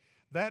morning.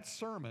 That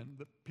sermon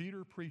that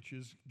Peter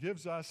preaches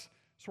gives us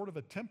sort of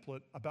a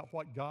template about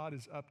what God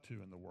is up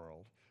to in the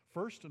world.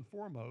 First and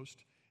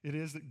foremost, it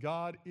is that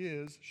God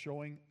is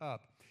showing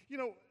up. You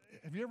know,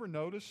 have you ever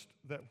noticed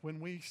that when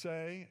we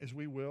say, as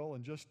we will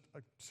in just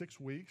 6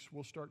 weeks,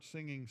 we'll start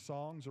singing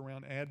songs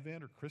around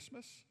Advent or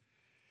Christmas?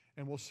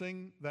 And we'll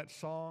sing that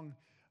song,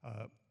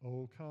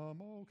 O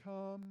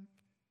come,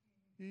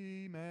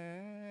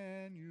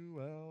 Emmanuel.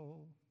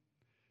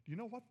 Do you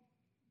know what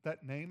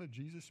that name of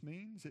Jesus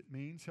means? It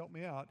means, help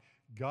me out,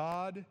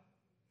 God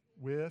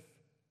with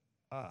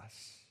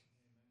us.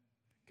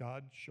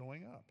 God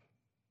showing up.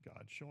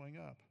 God showing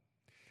up.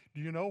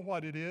 Do you know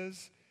what it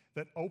is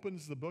that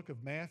opens the book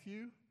of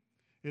Matthew?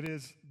 It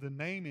is the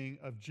naming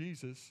of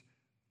Jesus,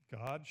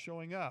 God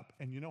showing up.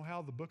 And you know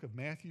how the book of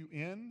Matthew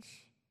ends?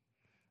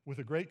 With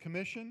a great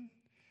commission.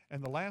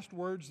 And the last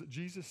words that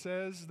Jesus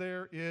says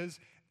there is,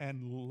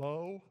 and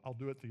lo, I'll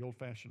do it the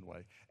old-fashioned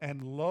way,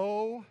 and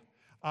lo,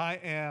 I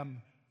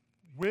am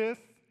with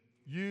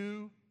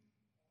you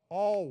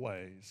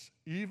always,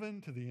 even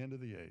to the end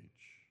of the age.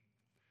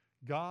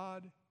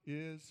 God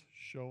is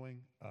showing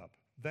up.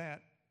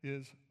 That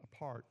is a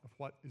part of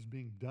what is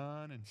being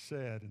done and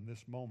said in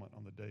this moment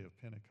on the day of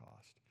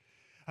Pentecost.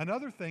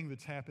 Another thing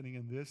that's happening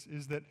in this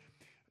is that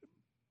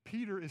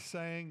Peter is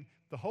saying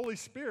the Holy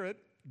Spirit,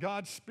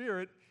 God's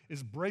Spirit,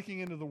 is breaking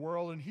into the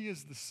world, and He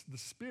is the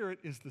Spirit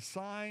is the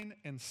sign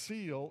and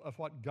seal of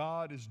what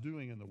God is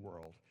doing in the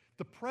world.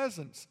 The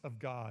presence of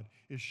God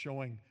is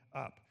showing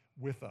up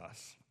with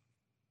us.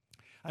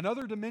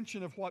 Another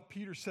dimension of what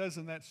Peter says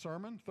in that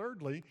sermon,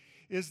 thirdly,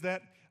 is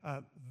that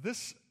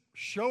this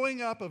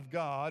showing up of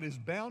God is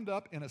bound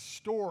up in a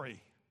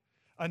story,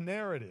 a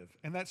narrative.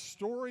 And that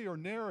story or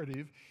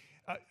narrative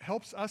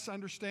helps us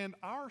understand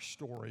our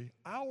story,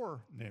 our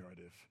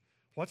narrative.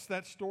 What's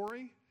that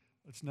story?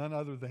 It's none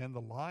other than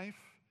the life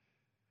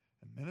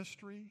and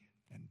ministry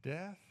and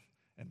death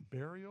and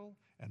burial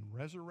and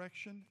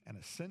resurrection and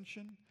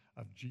ascension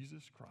of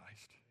Jesus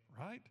Christ,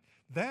 right?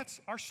 That's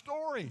our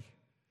story.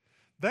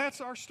 That's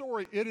our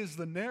story. It is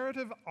the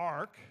narrative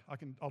arc.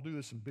 I'll do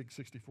this in big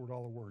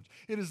 $64 words.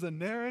 It is the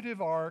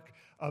narrative arc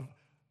of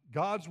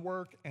God's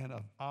work and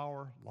of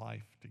our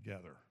life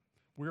together.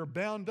 We are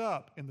bound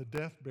up in the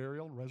death,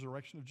 burial, and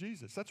resurrection of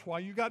Jesus. That's why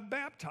you got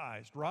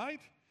baptized,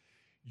 right?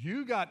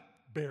 You got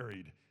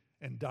buried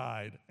and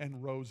died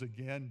and rose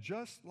again,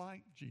 just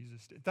like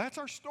Jesus did. That's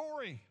our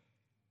story.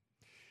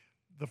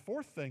 The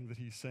fourth thing that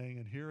he's saying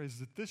in here is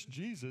that this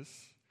Jesus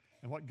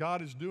and what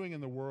God is doing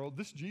in the world,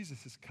 this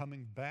Jesus is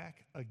coming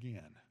back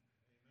again.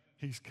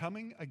 He's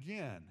coming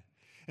again.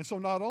 And so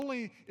not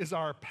only is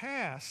our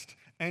past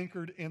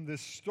anchored in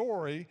this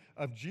story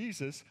of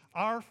Jesus,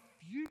 our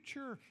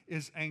future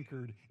is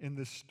anchored in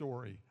this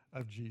story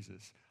of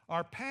Jesus.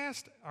 Our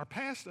past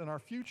and our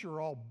future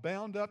are all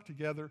bound up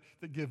together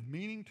that give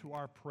meaning to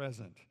our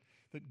present,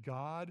 that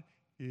God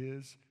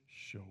is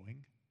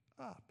showing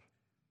up.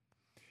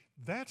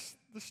 That's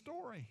the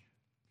story.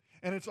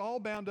 And it's all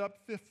bound up,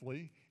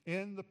 fifthly,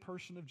 in the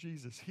person of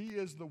Jesus. He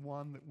is the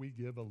one that we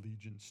give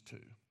allegiance to.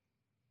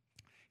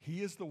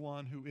 He is the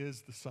one who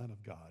is the Son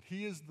of God.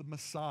 He is the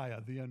Messiah,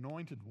 the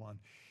anointed one.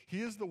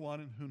 He is the one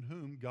in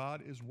whom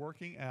God is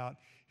working out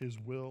his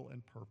will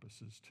and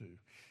purposes to.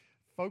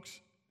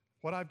 Folks,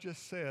 what I've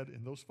just said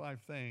in those 5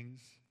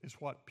 things is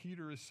what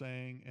Peter is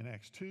saying in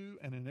Acts 2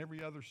 and in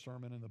every other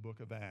sermon in the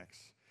book of Acts.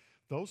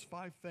 Those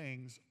 5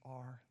 things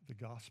are the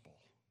gospel.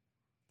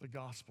 The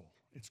gospel.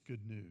 It's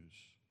good news.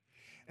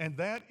 And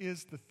that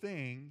is the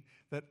thing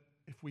that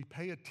if we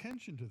pay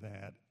attention to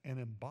that and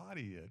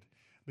embody it,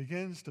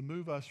 begins to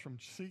move us from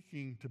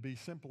seeking to be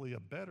simply a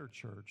better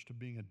church to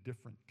being a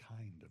different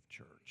kind of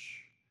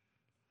church.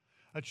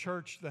 A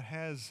church that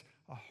has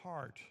a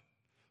heart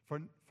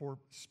for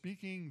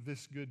speaking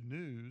this good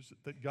news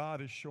that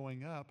God is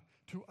showing up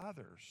to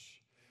others.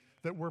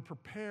 That we're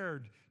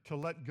prepared to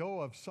let go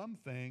of some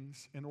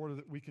things in order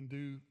that we can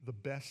do the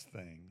best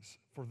things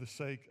for the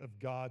sake of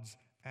God's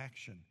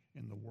action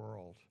in the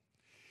world.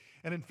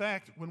 And in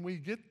fact,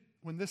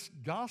 when this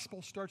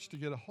gospel starts to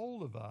get a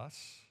hold of us,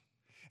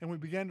 and we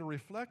begin to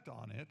reflect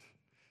on it,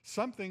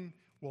 something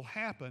will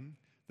happen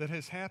that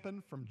has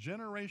happened from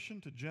generation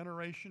to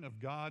generation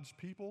of God's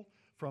people,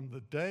 from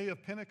the day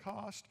of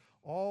Pentecost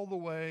all the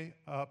way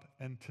up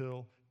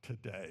until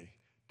today,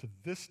 to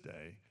this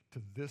day, to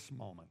this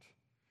moment.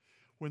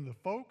 When the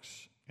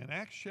folks in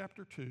Acts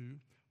chapter 2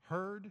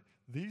 heard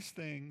these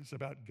things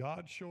about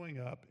God showing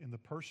up in the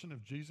person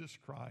of Jesus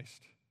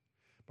Christ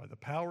by the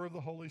power of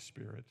the Holy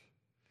Spirit,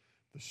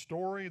 the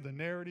story, the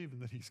narrative,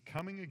 and that he's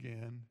coming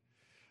again,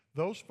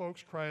 those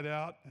folks cried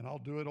out, and I'll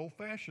do it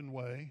old-fashioned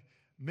way,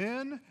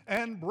 "Men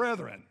and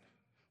brethren,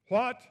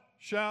 what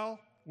shall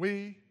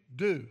we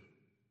do?"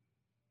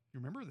 You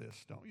remember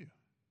this, don't you?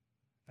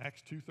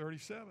 Acts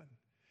 2:37.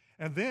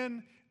 And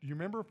then, do you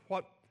remember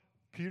what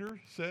Peter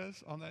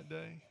says on that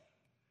day?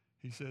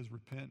 He says,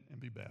 "Repent and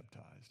be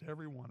baptized,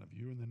 every one of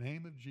you, in the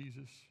name of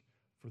Jesus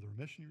for the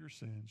remission of your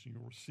sins, and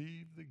you'll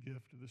receive the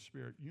gift of the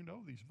Spirit." You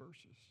know these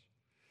verses.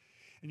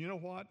 And you know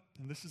what?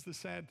 And this is the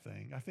sad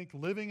thing. I think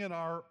living in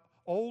our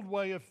old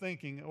way of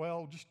thinking,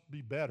 well, just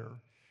be better,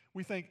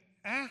 we think,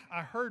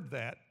 I heard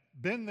that,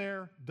 been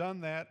there,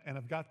 done that, and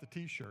I've got the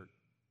t-shirt.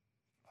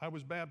 I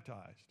was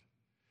baptized.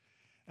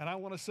 And I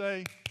want to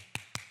say,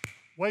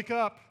 wake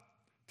up.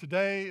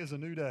 Today is a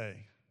new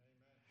day.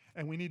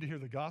 And we need to hear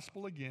the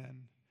gospel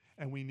again,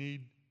 and we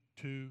need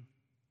to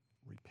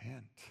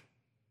repent.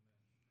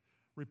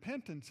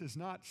 Repentance is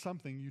not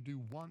something you do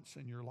once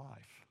in your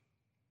life.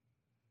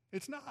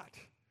 It's not.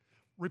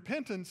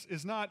 Repentance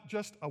is not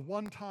just a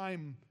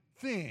one-time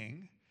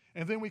thing,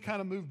 and then we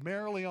kind of move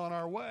merrily on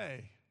our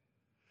way.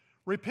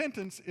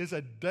 Repentance is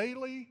a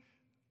daily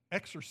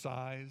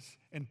exercise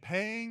in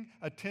paying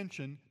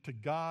attention to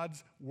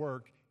God's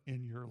work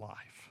in your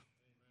life.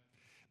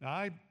 Now,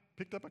 I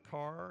picked up a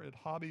car at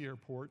Hobby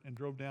Airport and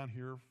drove down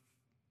here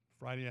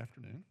Friday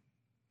afternoon,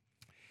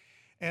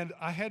 and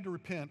I had to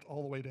repent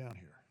all the way down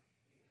here.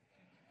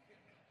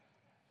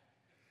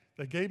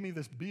 They gave me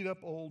this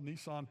beat-up old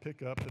Nissan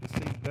pickup that has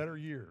seen better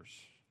years.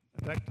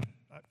 In fact,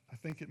 I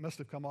think it must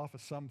have come off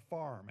of some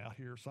farm out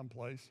here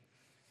someplace.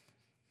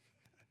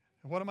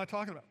 And what am I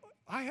talking about?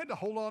 I had to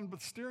hold on to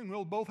the steering wheel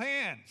with both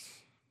hands.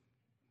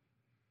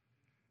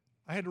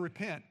 I had to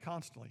repent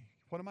constantly.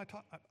 What am I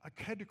talking?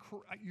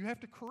 You have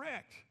to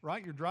correct,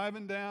 right? You're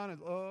driving down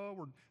and,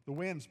 the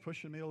wind's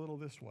pushing me a little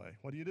this way.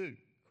 What do?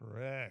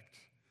 Correct.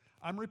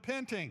 I'm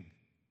repenting.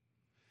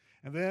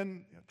 And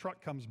then a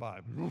truck comes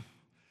by.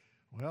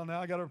 Well,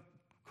 now I got to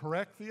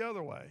correct the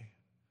other way.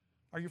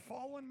 Are you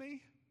following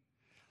me?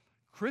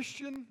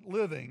 Christian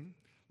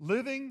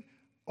living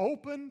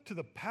open to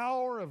the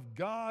power of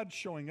God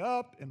showing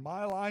up in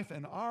my life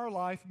and our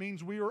life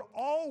means we are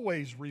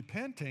always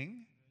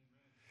repenting.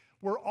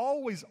 We're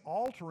always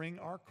altering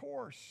our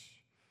course.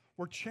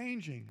 We're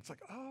changing. It's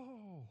like,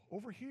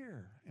 over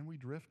here. And we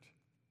drift.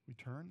 We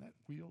turn that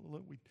wheel a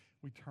little.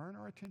 We turn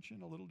our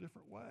attention a little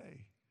different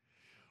way.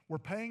 We're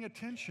paying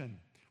attention.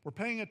 We're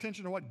paying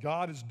attention to what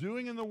God is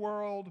doing in the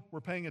world.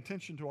 We're paying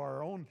attention to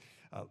our own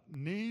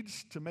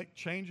needs to make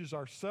changes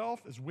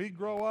ourselves as we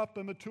grow up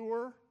and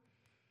mature.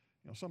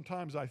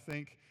 Sometimes I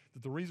think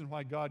that the reason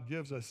why God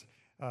gives us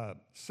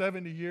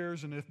 70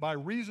 years, and if by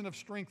reason of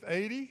strength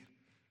 80,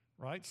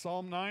 right,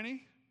 Psalm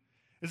 90,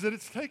 is that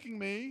it's taking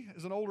me,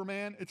 as an older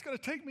man, it's going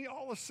to take me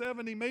all of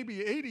 70,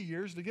 maybe 80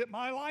 years to get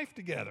my life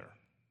together.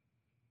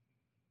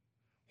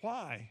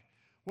 Why?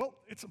 Well,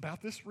 it's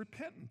about this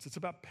repentance. It's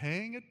about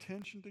paying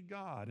attention to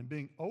God and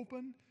being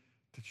open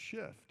to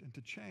shift and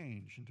to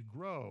change and to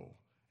grow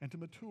and to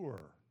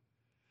mature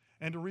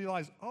and to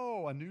realize,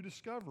 oh, a new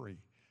discovery.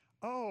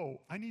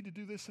 Oh, I need to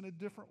do this in a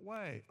different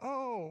way.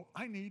 Oh,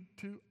 I need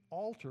to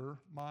alter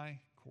my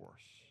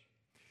course.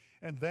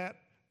 And that,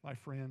 my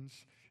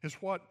friends, is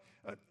what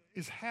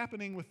is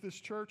happening with this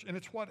church, and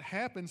it's what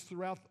happens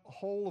throughout the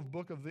whole of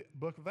book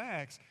of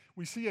Acts.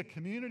 We see a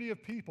community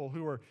of people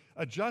who are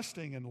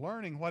adjusting and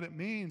learning what it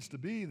means to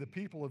be the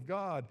people of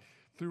God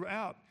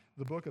throughout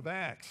the book of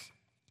Acts.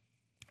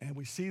 And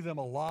we see them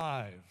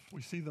alive.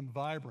 We see them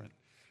vibrant.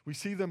 We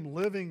see them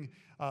living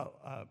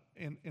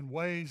in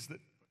ways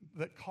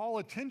that call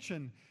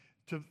attention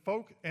to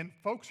folk, and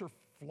folks are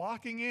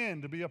flocking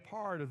in to be a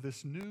part of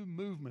this new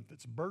movement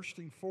that's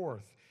bursting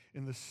forth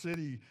in the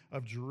city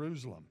of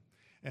Jerusalem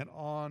and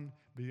on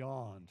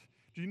beyond.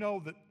 Do you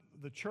know that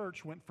the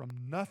church went from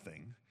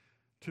nothing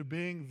to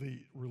being the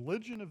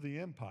religion of the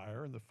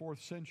empire in the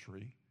 4th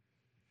century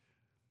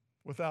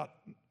without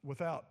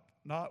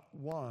not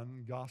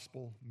one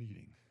gospel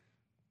meeting,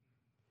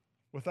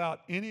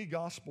 without any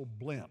gospel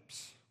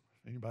blimps?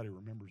 Anybody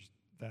remembers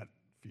that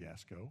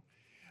fiasco?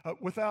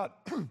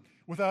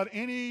 Without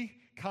any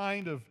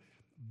kind of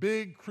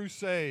big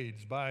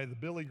crusades by the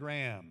Billy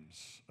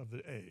Grahams of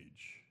the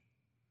age.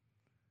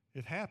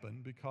 It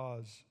happened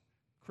because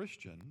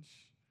Christians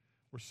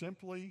were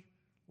simply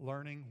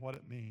learning what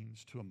it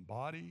means to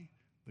embody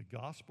the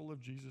gospel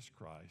of Jesus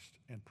Christ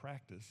and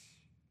practice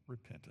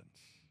repentance,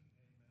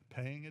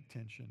 paying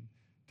attention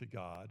to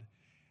God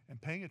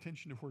and paying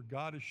attention to where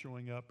God is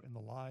showing up in the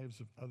lives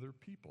of other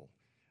people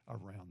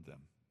around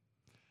them.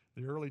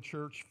 The early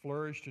church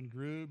flourished and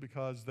grew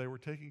because they were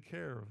taking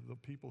care of the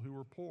people who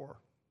were poor.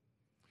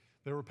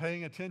 They were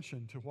paying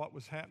attention to what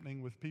was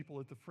happening with people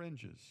at the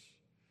fringes.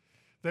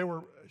 They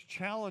were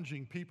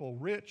challenging people,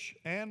 rich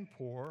and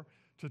poor,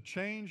 to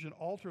change and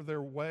alter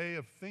their way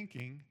of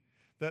thinking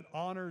that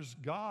honors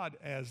God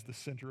as the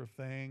center of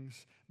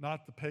things,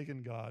 not the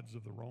pagan gods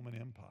of the Roman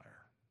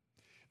Empire.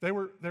 They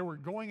were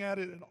going at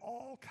it in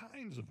all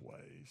kinds of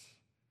ways.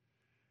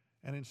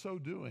 And in so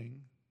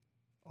doing,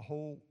 a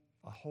whole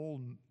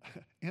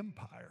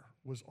empire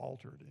was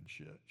altered and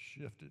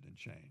shifted and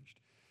changed.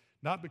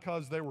 Not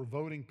because they were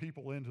voting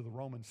people into the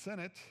Roman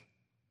Senate.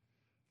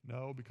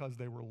 No, because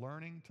they were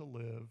learning to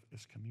live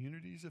as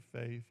communities of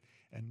faith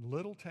in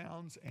little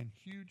towns and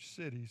huge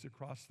cities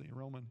across the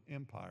Roman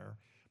Empire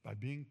by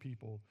being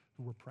people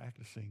who were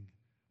practicing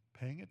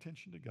paying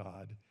attention to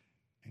God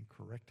and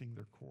correcting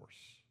their course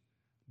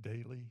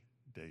daily,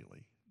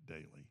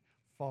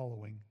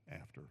 following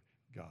after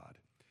God.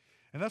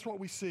 And that's what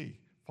we see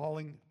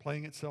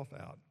playing itself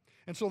out.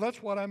 And so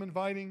that's what I'm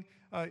inviting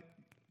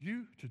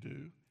you to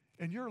do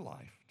in your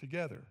life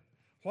together.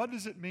 What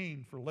does it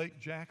mean for Lake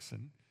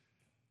Jackson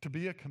to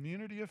be a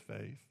community of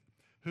faith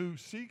who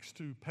seeks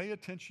to pay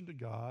attention to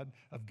God,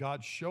 of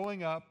God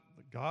showing up,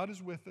 that God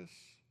is with us,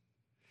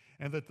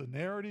 and that the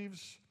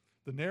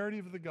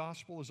narrative of the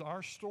gospel is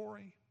our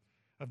story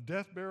of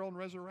death, burial, and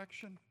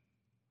resurrection,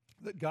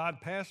 that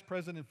God, past,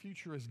 present, and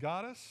future, has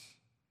got us.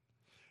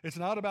 It's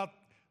not about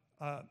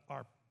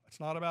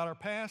our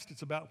past,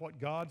 it's about what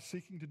God's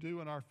seeking to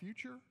do in our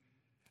future,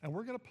 and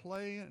we're going to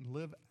play and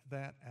live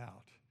that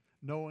out,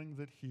 knowing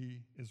that He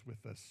is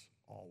with us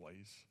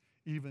always,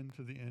 even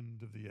to the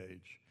end of the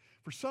age.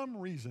 For some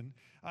reason,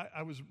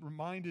 I was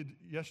reminded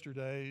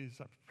yesterday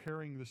as I was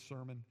preparing this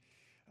sermon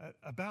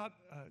about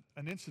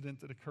an incident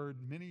that occurred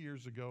many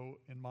years ago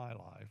in my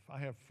life. I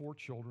have 4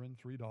 children,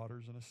 3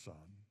 daughters and a son.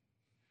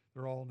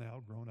 They're all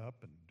now grown up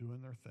and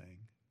doing their thing.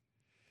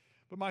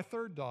 But my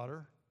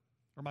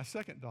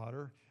second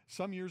daughter,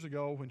 some years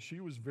ago when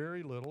she was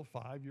very little,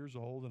 5 years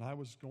old, and I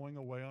was going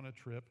away on a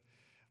trip,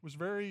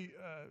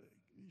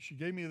 she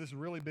gave me this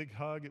really big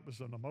hug. It was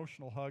an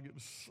emotional hug. It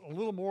was a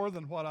little more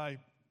than what I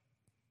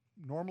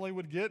normally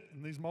would get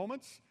in these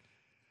moments.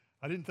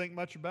 I didn't think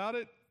much about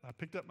it. I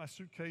picked up my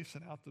suitcase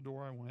and out the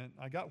door I went.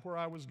 I got where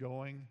I was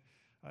going.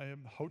 I had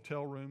a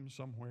hotel room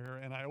somewhere,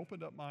 and I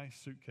opened up my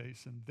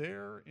suitcase, and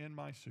there in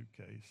my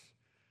suitcase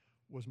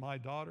was my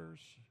daughter's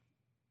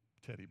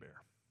teddy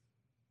bear.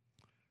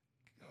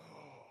 Oh.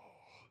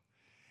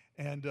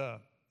 And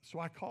so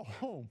I call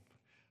home.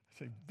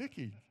 I say,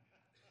 Vicki,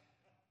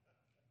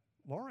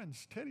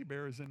 Lauren's teddy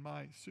bear is in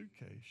my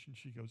suitcase. And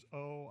she goes,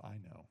 oh, I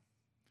know.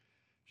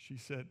 She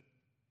said,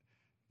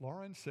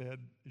 Lauren said,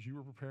 as you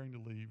were preparing to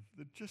leave,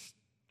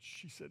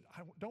 she said,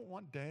 I don't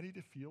want Daddy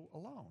to feel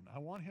alone. I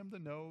want him to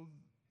know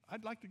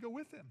I'd like to go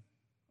with him,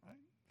 right?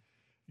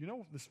 You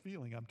know this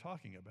feeling I'm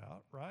talking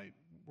about, right?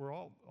 We're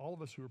all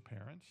of us who are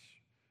parents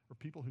or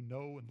people who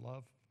know and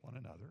love one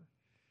another.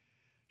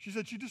 She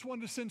said she just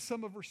wanted to send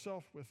some of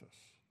herself with us,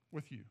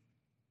 with you.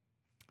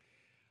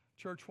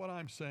 Church, what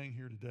I'm saying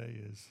here today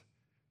is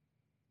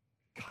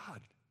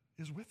God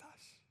is with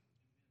us.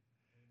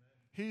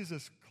 Amen. He's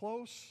as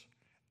close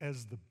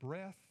as the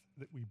breath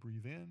that we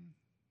breathe in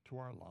to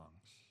our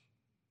lungs.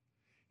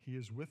 He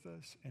is with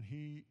us, and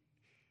He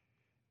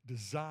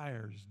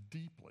desires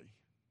deeply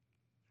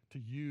to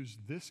use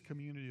this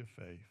community of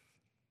faith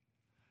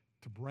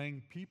to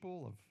bring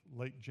people of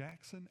Lake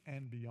Jackson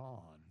and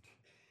beyond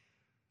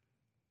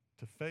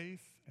to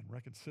faith and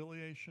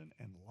reconciliation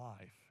and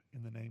life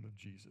in the name of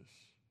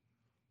Jesus.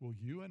 Will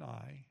you and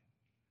I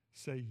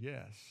say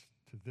yes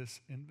to this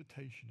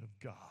invitation of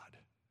God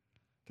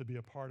to be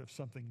a part of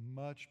something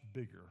much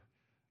bigger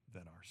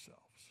than ourselves?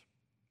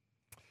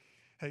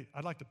 Hey,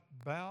 I'd like to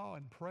bow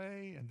and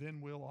pray, and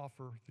then we'll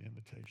offer the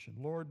invitation.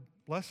 Lord,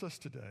 bless us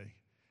today.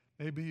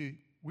 Maybe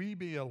we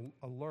be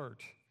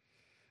alert.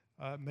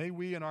 May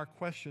we, in our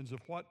questions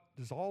of what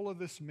does all of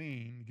this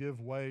mean,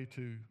 give way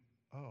to,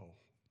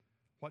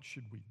 what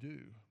should we do?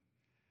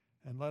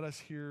 And let us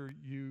hear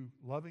you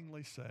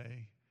lovingly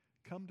say,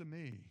 come to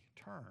me,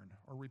 turn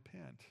or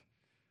repent,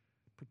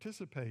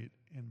 participate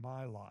in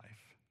my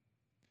life.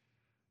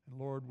 And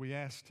Lord, we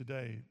ask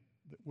today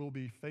that we'll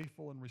be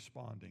faithful in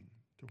responding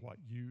to what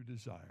you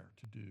desire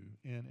to do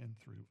in and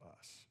through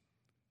us.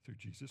 Through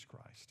Jesus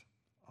Christ.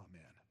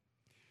 Amen.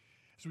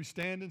 As we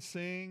stand and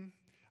sing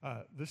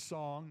this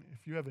song,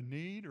 if you have a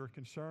need or a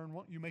concern,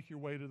 won't you make your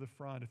way to the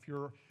front? If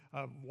you're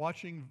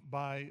watching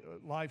by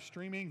live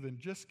streaming, then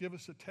just give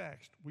us a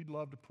text. We'd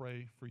love to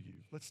pray for you.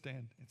 Let's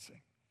stand and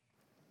sing.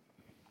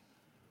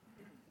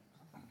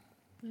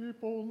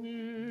 People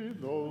need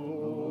the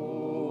Lord.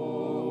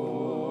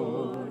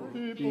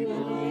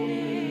 People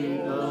need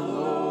the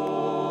Lord.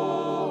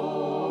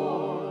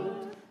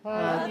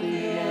 At the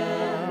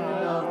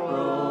end of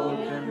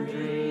broken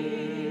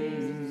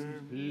dreams,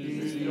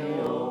 He's the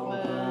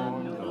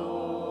open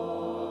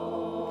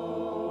door.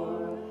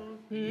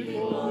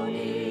 People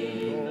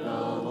need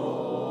the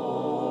Lord.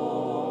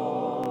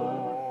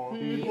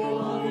 People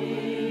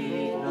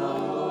need the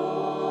Lord.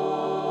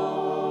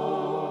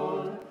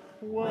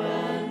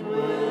 When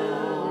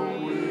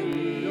will we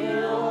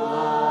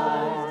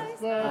realize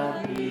that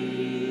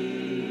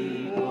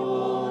people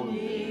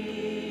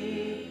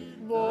need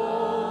the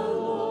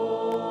Lord?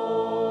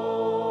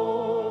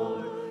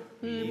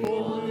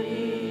 People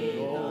need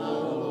the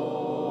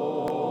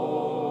Lord.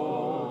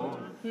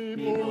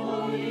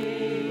 People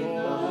need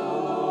the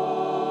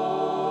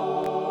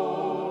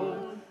Lord.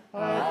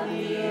 At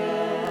the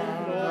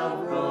end of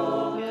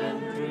broken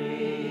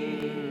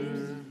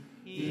dreams,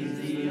 He's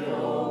the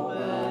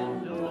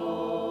open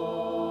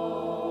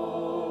door.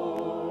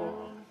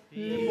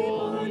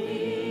 People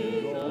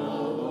need the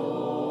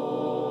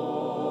Lord.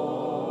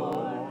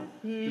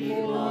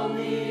 People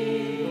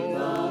need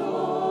the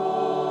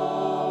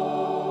Lord.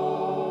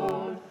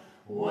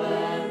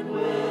 When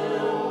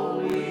will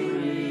we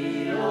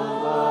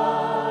realize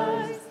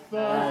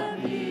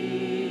that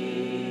people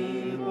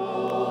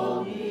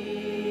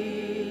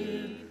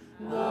need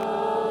the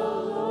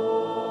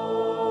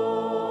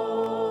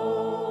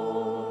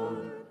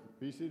Lord?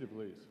 Be seated,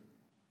 please.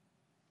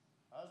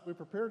 As we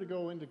prepare to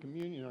go into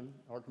communion,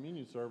 our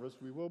communion service,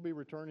 we will be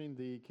returning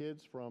the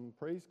kids from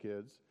Praise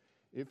Kids.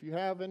 If you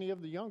have any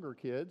of the younger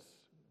kids,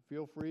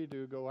 feel free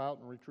to go out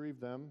and retrieve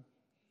them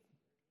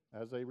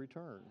as they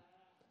return.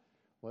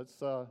 Let's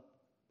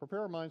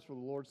prepare our minds for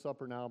the Lord's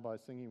Supper now by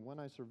singing When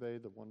I Survey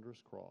the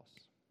Wondrous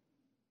Cross.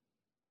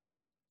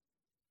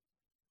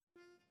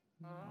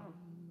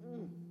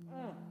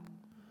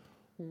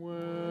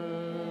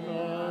 When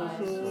I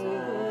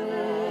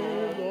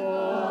survey the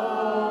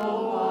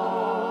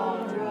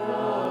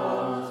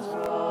wondrous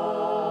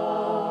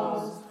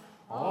cross,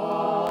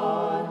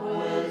 on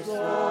which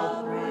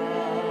the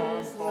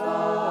Prince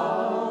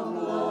of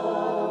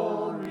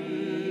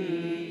Glory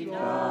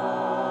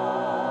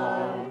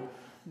died,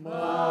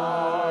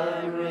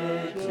 my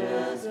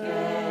richest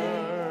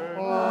gain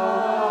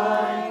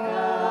I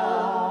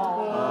count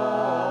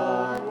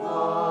but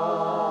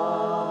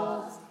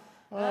loss,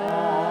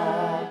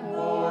 and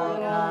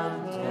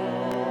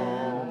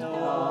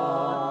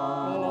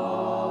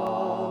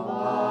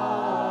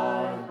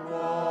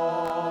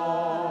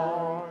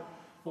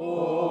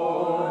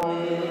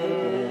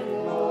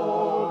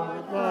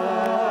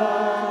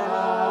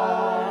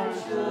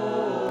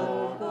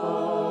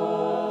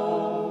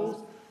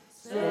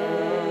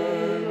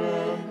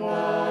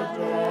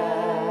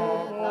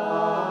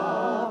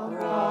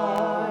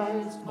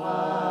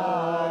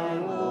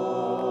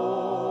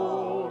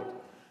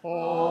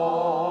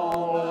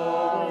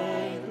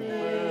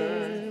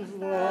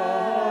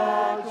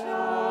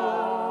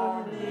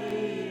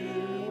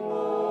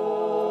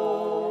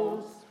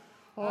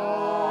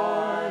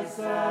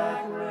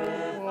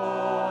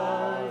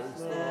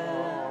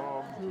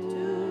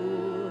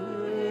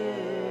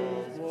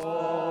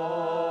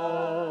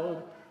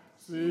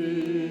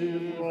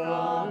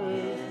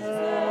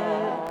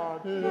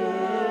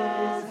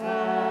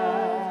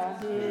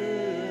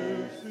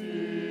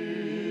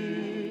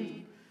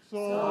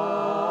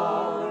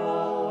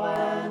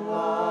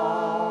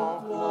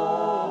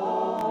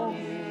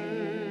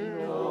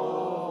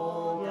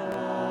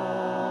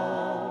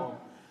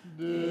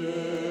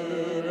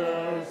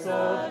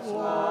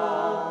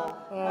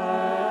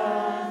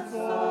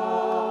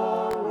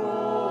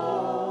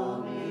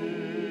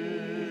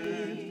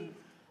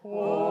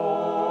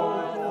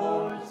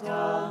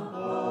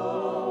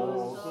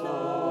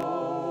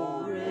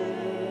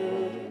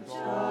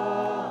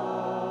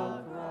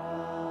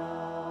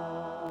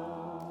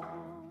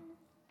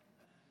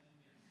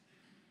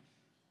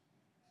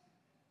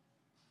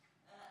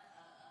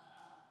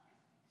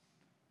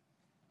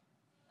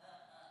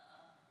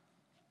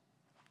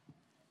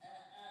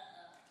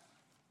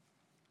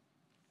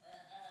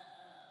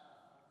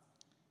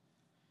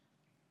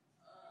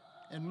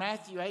In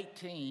Matthew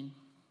 18,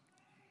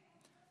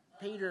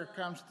 Peter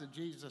comes to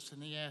Jesus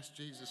and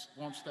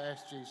wants to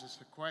ask Jesus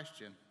a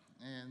question.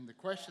 And the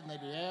question that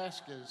he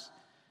asks is,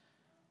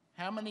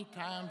 how many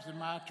times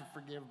am I to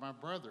forgive my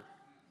brother?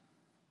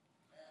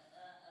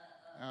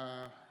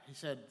 He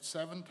said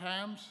 7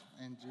 times,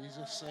 and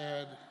Jesus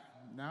said,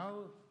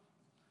 no,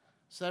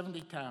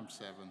 70 times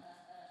 7.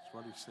 That's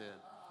what he said.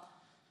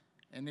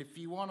 And if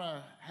you want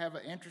to have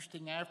an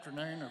interesting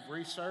afternoon of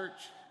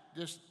research,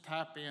 just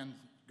type in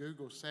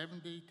Google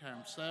 70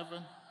 times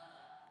 7,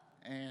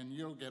 and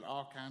you'll get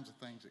all kinds of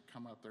things that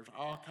come up. There's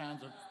all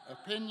kinds of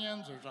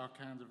opinions, there's all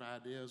kinds of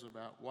ideas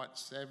about what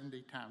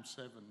 70 times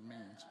 7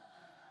 means.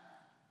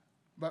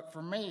 But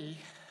for me,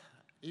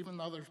 even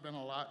though there's been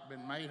a lot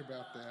been made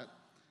about that,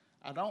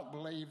 I don't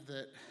believe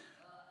that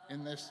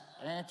in this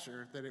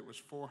answer that it was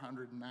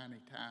 490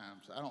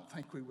 times. I don't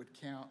think we would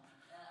count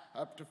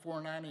up to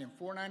 490, and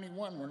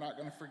 491 we're not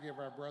going to forgive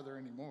our brother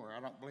anymore.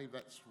 I don't believe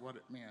that's what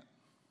it meant.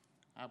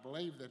 I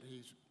believe that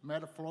he's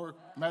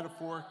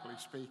metaphorically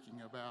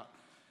speaking about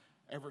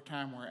every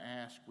time we're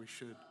asked we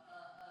should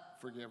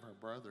forgive our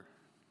brother.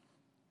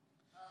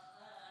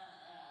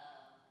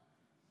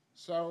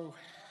 So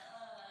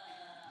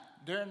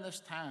during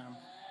this time,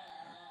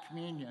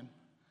 communion,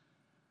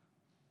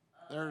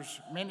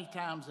 there's many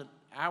times that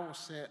I will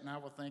sit and I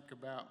will think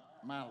about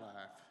my life.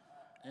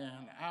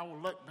 And I will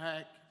look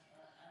back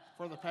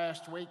for the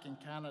past week and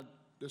kind of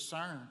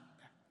discern,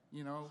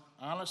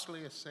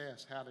 honestly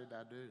assess, how did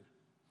I do?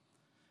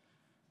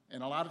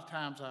 And a lot of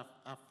times I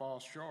fall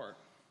short.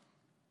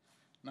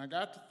 And I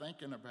got to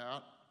thinking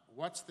about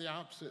what's the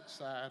opposite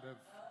side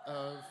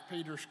of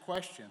Peter's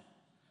question.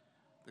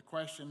 The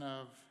question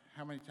of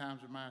how many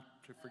times am I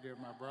to forgive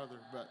my brother,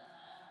 but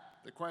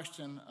the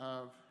question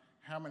of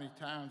how many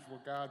times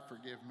will God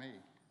forgive me?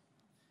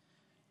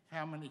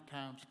 How many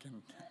times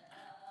can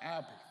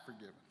I be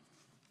forgiven?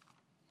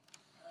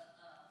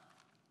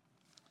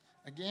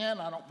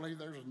 Again, I don't believe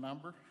there's a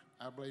number.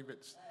 I believe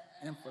it's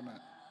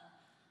infinite.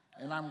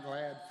 And I'm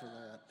glad for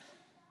that.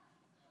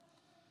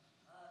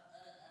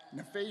 In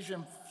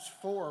Ephesians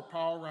 4,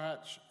 Paul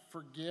writes,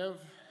 "Forgive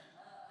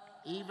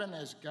even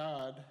as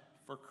God,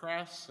 for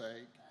Christ's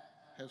sake,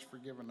 has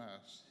forgiven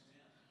us."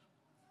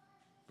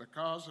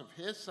 Because of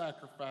his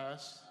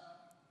sacrifice,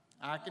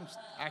 I can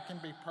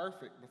be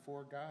perfect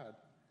before God.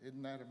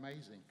 Isn't that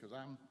amazing? Because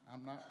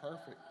I'm not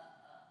perfect,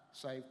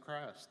 save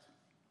Christ.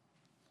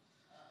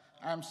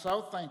 I'm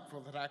so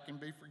thankful that I can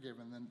be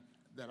forgiven and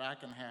that I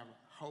can have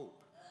hope.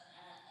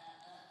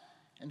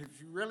 And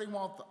if you really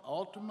want the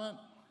ultimate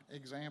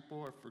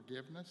example of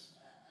forgiveness,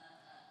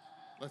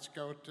 let's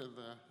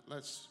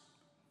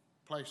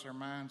place our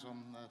minds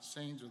on the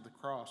scenes of the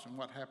cross and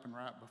what happened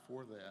right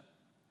before that.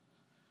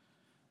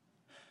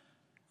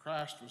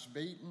 Christ was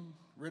beaten,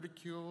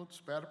 ridiculed,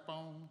 spat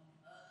upon,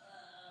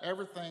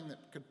 everything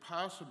that could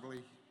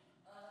possibly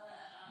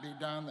be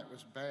done that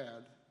was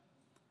bad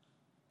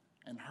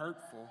and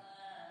hurtful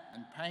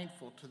and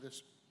painful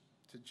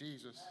to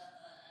Jesus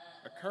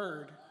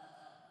occurred,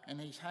 and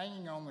he's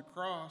hanging on the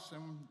cross,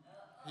 and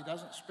he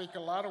doesn't speak a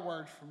lot of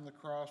words from the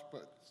cross,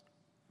 but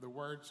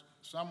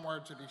some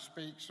words that he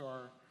speaks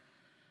are,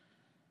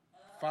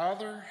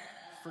 "Father,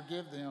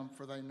 forgive them,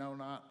 for they know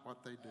not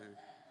what they do."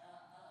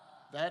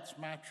 That's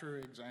my true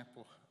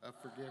example of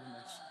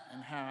forgiveness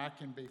and how I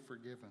can be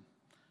forgiven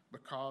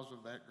because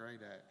of that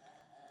great act.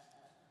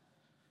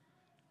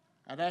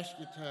 I'd ask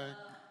you to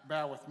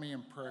bow with me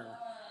in prayer.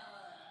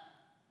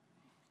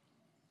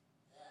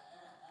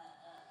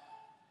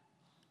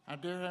 Our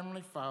dear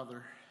Heavenly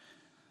Father,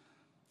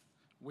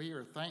 we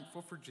are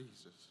thankful for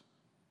Jesus.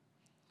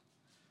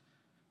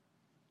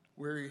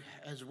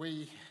 As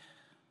we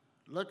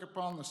look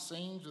upon the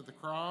scenes of the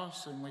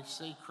cross and we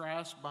see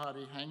Christ's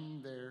body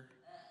hanging there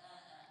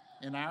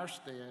in our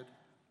stead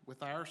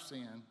with our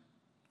sin,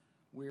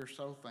 we are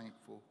so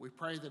thankful. We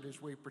pray that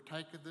as we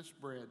partake of this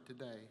bread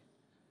today,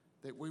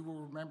 that we will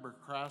remember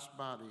Christ's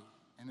body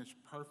and his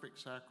perfect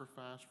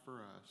sacrifice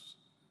for us.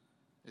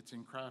 It's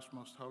in Christ's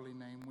most holy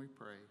name we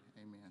pray.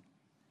 Amen.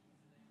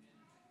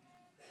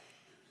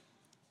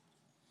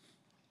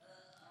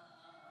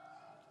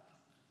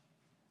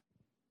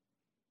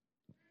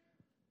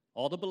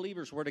 All the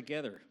believers were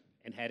together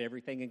and had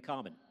everything in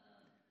common.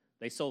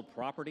 They sold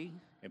property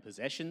and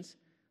possessions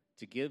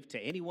to give to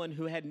anyone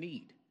who had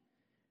need.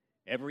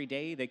 Every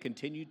day they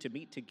continued to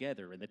meet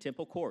together in the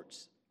temple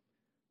courts.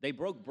 They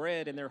broke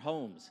bread in their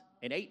homes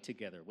and ate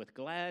together with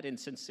glad and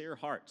sincere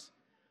hearts,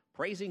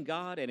 praising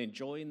God and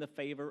enjoying the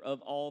favor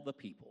of all the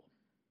people.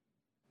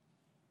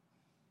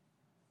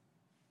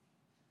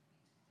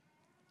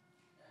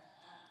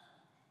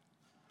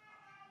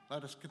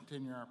 Let us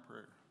continue our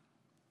prayer.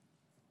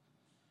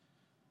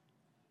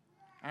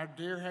 Our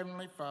dear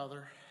Heavenly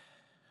Father,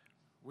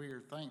 we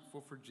are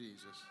thankful for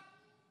Jesus.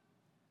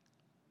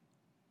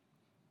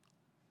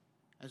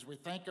 As we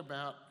think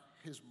about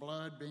his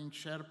blood being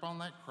shed upon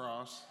that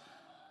cross,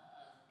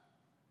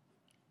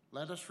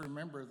 let us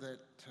remember that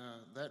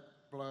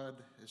that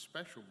blood is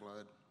special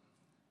blood.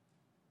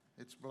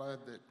 It's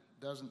blood that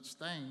doesn't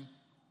stain,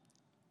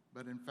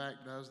 but in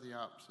fact does the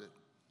opposite.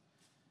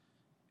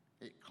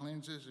 It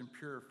cleanses and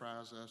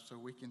purifies us so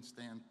we can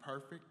stand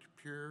perfect,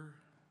 pure,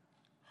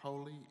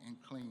 holy,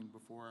 and clean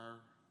before our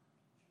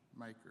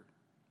Maker.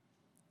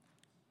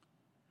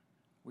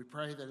 We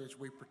pray that as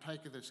we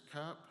partake of this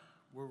cup,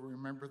 we'll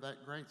remember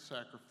that great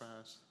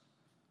sacrifice.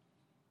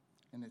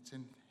 And it's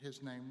in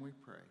his name we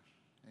pray.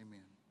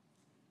 Amen.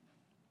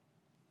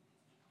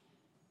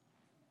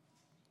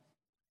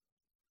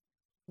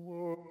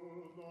 Were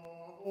the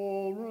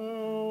whole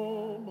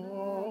realm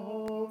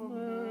of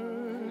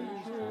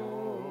nature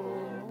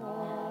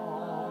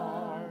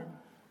mine,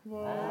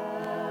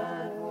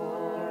 that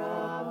were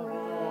a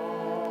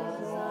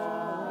present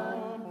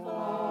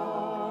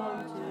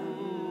far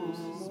too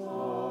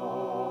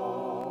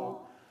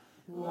small,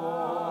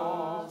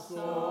 love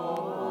so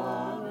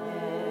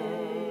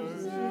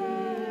amazing,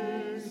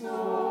 so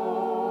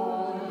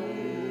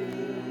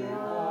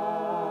divine,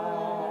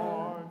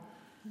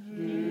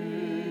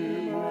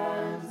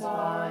 deepens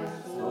my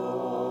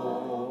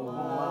soul,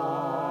 my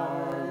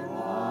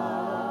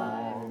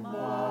life, my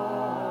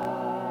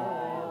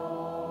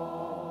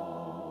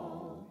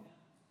all.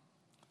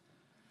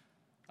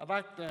 I'd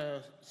like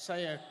to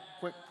say a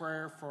quick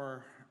prayer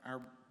for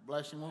our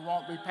blessing. We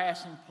won't be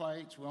passing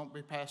plates. We won't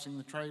be passing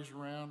the trays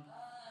around.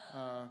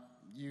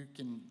 You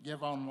can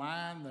give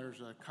online.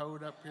 There's a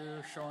code up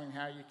here showing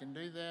how you can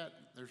do that.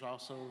 There's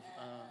also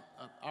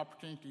an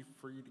opportunity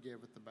for you to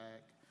give at the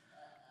back.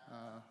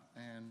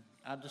 And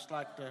I'd just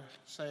like to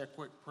say a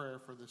quick prayer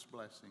for this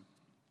blessing.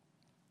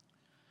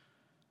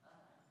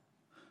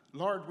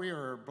 Lord, we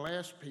are a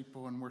blessed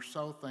people, and we're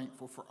so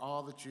thankful for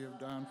all that you have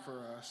done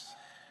for us.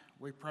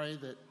 We pray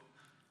that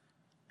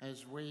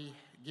as we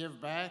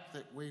give back,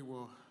 that we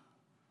will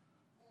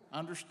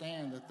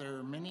understand that there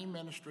are many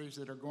ministries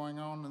that are going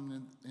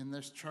on in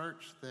this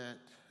church that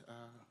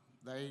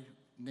they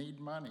need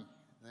money.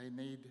 They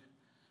need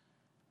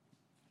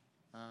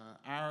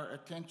our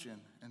attention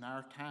and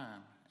our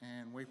time.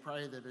 And we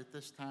pray that at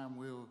this time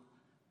we'll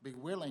be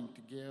willing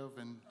to give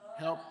and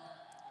help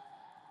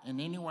in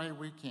any way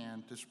we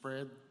can to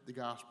spread the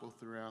gospel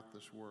throughout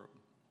this world.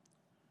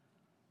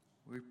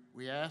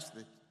 We ask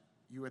that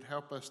you would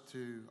help us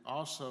to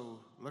also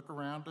look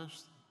around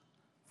us,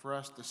 for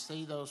us to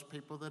see those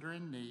people that are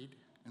in need,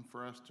 and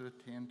for us to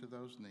attend to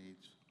those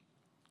needs.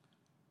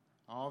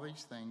 All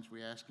these things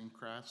we ask in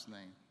Christ's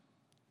name.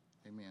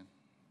 Amen.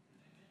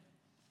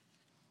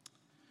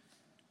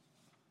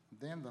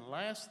 Then the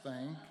last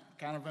thing,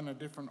 kind of in a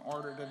different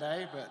order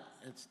today, but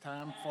it's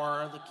time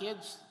for the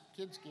kids'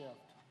 gift.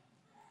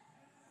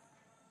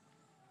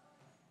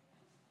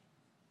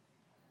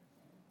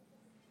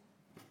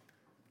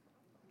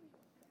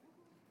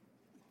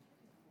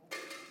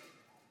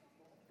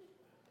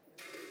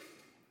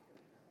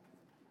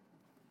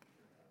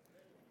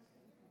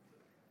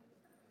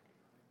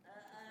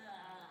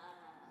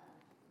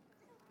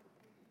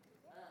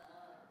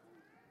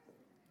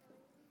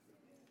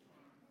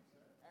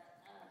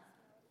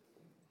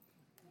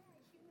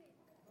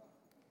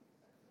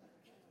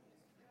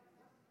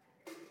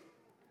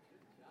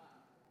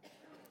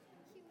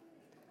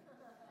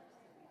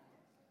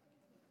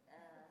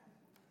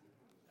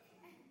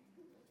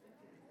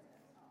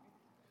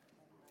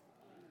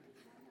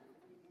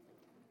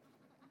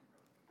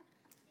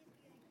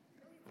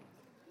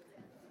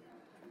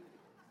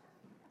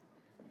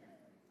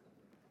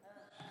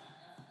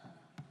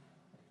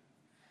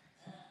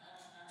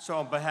 So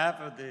on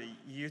behalf of the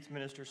Youth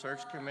Minister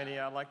Search Committee,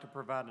 I'd like to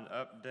provide an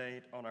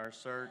update on our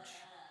search.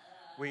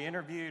 We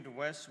interviewed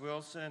Wes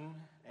Wilson,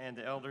 and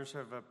the elders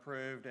have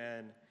approved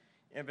an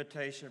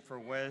invitation for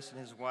Wes and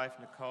his wife,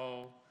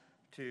 Nicole,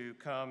 to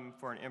come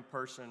for an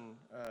in-person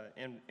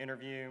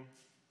interview.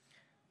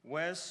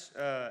 Wes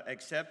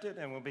accepted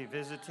and will be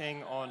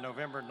visiting on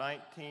November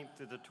 19th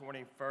through the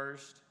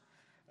 21st.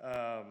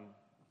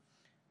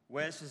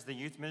 Wes is the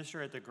youth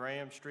minister at the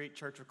Graham Street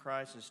Church of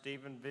Christ in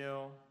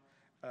Stephenville.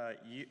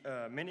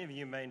 Many of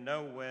you may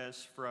know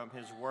Wes from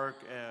his work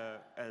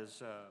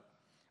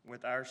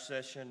with our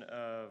session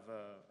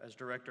as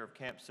director of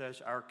camp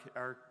session,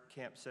 our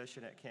camp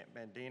session at Camp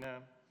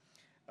Bandina.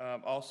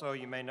 Also,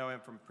 you may know him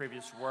from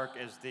previous work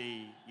as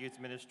the youth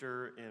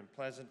minister in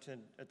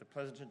Pleasanton at the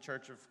Pleasanton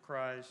Church of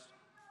Christ.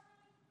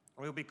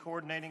 We'll be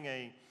coordinating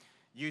a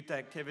youth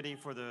activity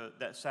for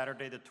that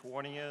Saturday, the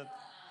 20th,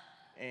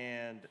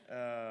 and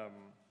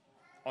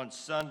on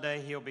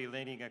Sunday, he'll be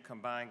leading a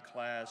combined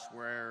class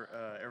where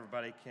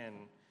everybody can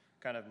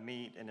kind of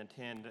meet and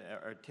attend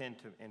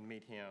to and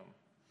meet him.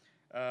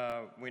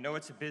 We know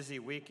it's a busy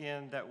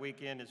weekend. That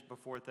weekend is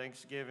before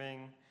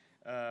Thanksgiving,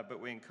 but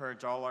we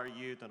encourage all our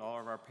youth and all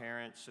of our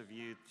parents of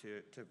youth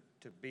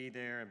to be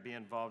there and be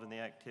involved in the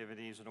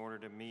activities in order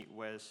to meet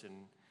Wes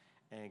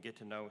and get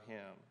to know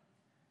him.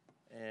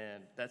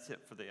 And that's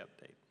it for the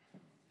update.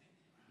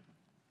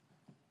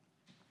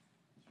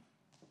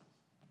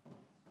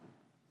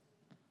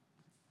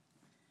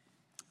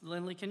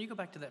 Lindley, can you go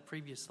back to that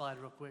previous slide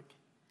real quick?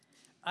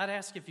 I'd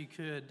ask if you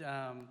could,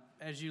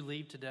 as you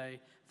leave today,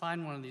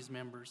 find one of these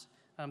members.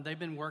 They've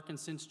been working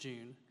since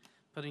June.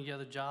 putting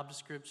together job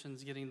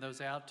descriptions, getting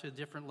those out to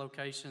different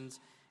locations,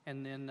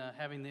 and then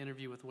having the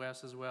interview with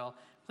Wes as well.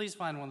 Please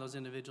find one of those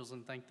individuals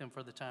and thank them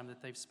for the time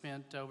that they've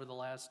spent over the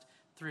last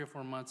 3 or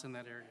 4 months in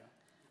that area.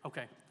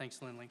 Okay,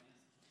 thanks, Lindley.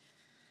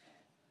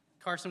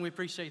 Carson, we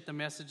appreciate the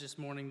message this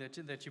morning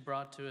that you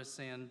brought to us,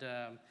 and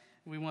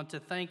we want to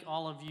thank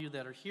all of you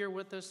that are here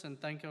with us and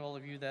thank all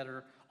of you that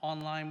are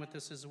online with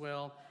us as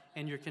well,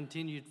 and your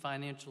continued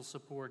financial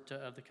support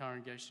of the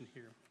congregation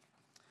here.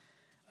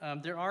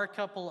 There are a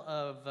couple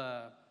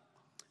of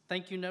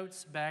thank you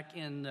notes back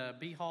in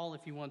B Hall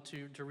if you want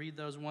to read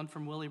those, one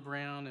from Willie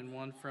Brown and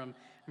one from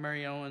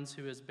Mary Owens,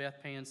 who is Beth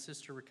Pan's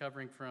sister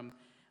recovering from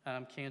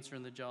cancer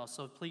in the jaw.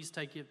 So please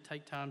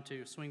take time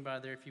to swing by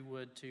there if you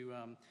would to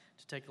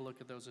take a look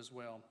at those as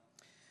well.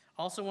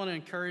 Also want to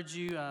encourage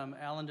you,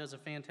 Alan does a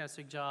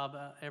fantastic job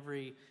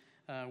every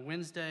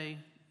Wednesday,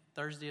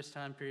 Thursday's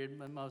time period,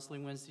 but mostly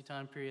Wednesday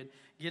time period,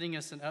 getting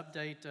us an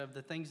update of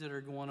the things that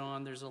are going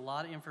on. There's a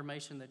lot of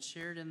information that's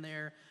shared in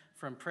there,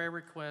 from prayer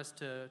requests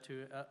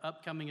to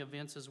upcoming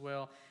events as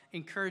well.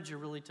 Encourage you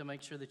really to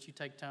make sure that you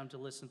take time to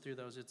listen through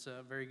those. It's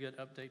a very good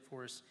update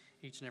for us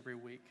each and every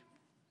week.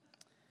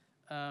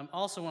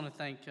 Also want to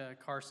thank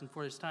Carson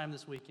for his time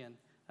this weekend.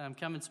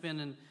 Coming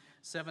spending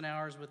 7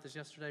 hours with us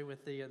yesterday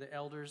with the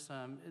elders.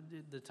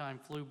 The time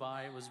flew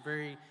by. It was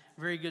very,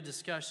 very good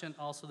discussion.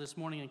 Also this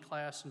morning in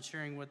class and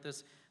sharing with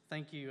us.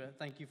 Thank you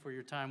for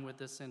your time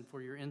with us and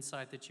for your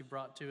insight that you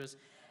brought to us.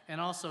 And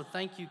also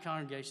thank you,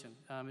 congregation.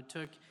 It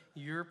took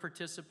your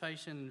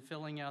participation in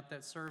filling out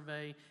that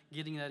survey,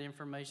 getting that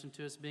information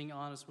to us, being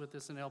honest with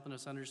us, and helping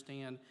us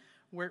understand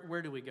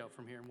where do we go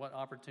from here and what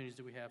opportunities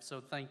do we have.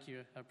 So thank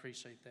you. I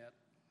appreciate that.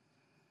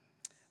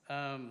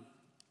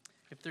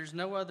 If there's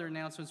no other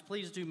announcements,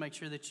 please do make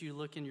sure that you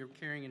look in your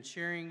caring and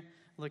sharing.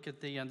 Look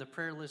at the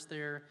prayer list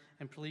there,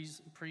 and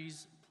please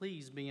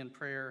be in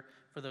prayer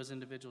for those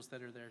individuals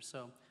that are there.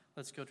 So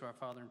let's go to our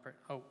Father in prayer.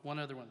 Oh, one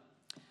other one.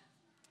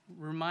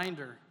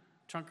 Reminder,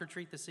 trunk or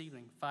treat this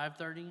evening,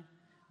 5:30.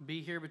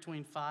 Be here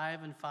between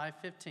 5 and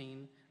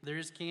 5:15. There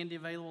is candy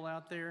available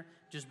out there.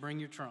 Just bring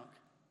your trunk.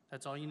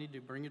 That's all you need to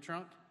do. Bring your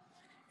trunk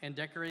and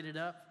decorate it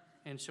up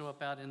and show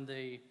up out in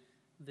the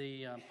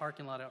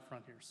parking lot out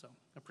front here. So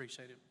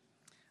appreciate it.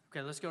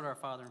 Okay, let's go to our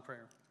Father in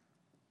prayer.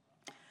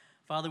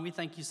 Father, we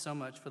thank you so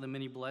much for the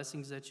many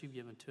blessings that you've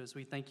given to us.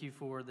 We thank you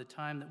for the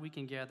time that we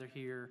can gather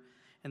here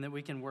and that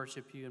we can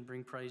worship you and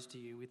bring praise to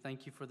you. We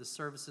thank you for the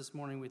service this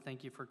morning. We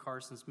thank you for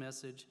Carson's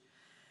message.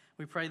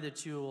 We pray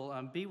that you'll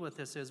be with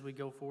us as we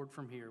go forward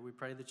from here. We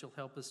pray that you'll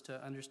help us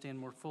to understand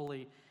more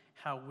fully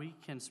how we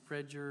can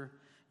spread your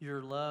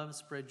love,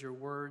 spread your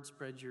word,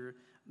 spread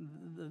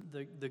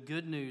the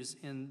good news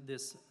in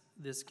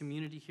this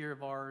community here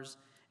of ours,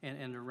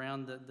 and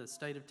around the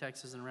state of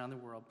Texas and around the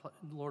world.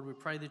 Lord, we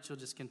pray that you'll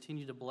just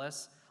continue to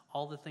bless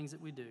all the things that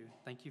we do.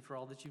 Thank you for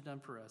all that you've done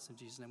for us. In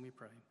Jesus' name we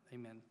pray.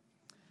 Amen.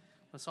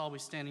 Let's all be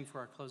standing for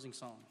our closing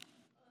song.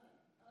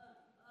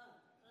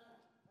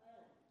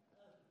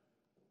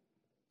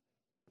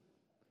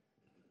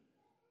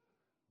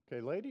 Okay,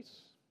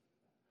 ladies.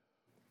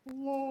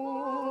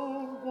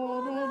 Love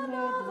one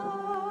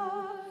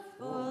another,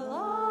 for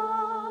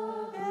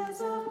love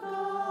is of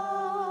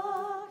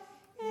God.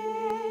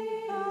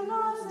 He who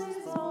loves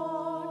is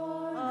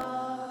born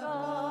of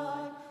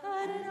God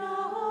and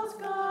knows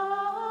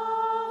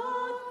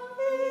God.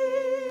 He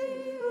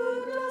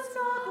who does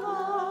not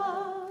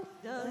love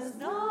does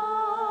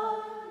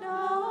not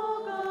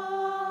know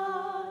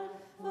God,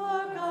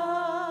 for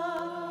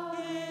God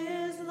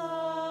is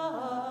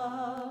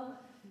love.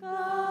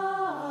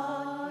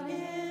 God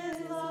is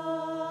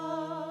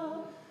love.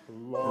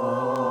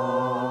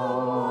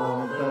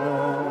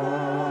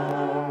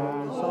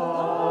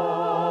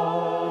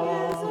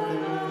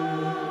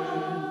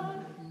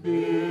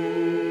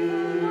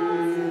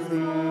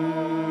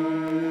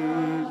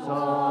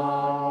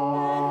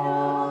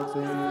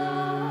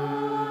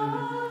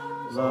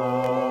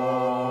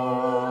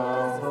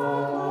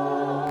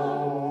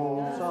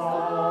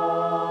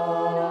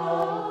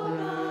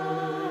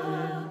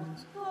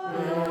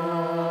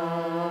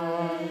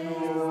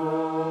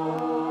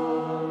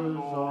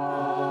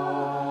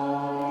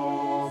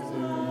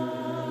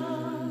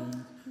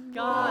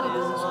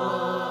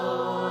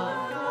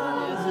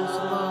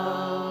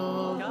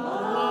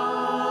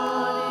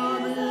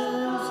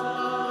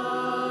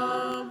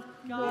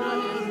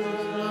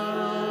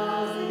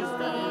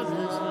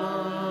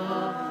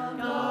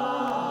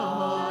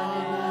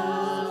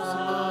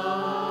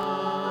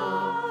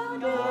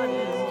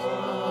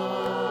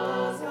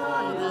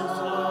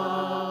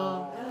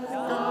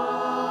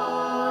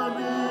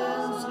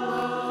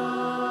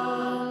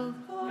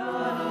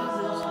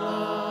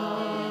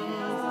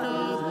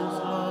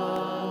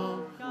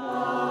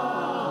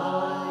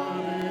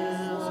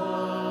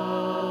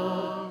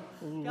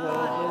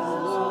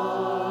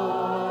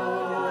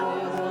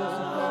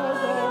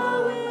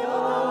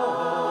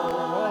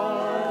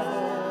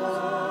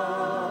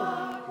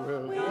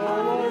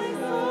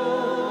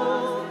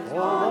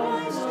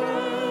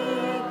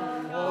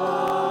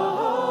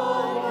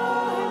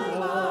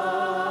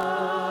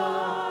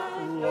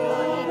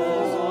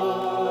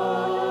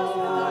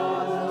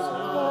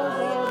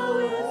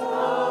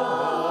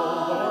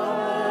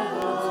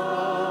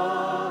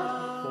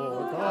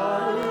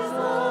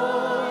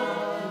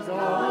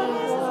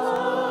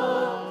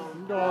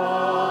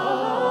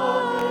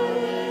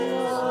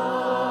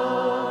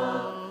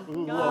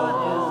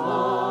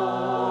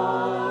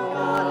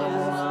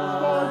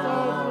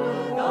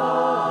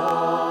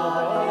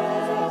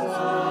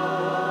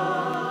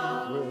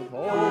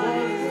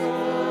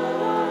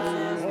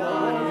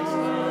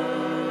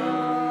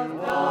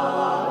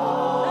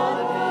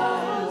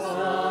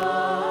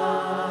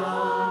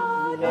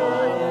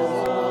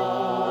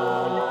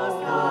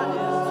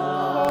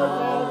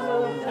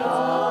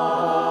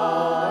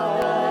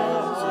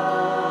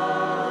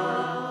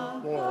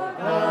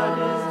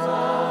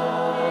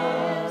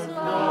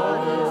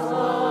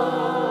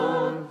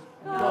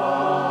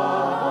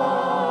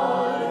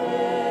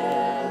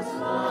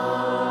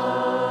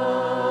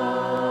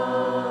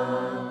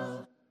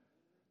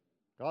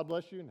 God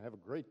bless you and have a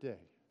great day.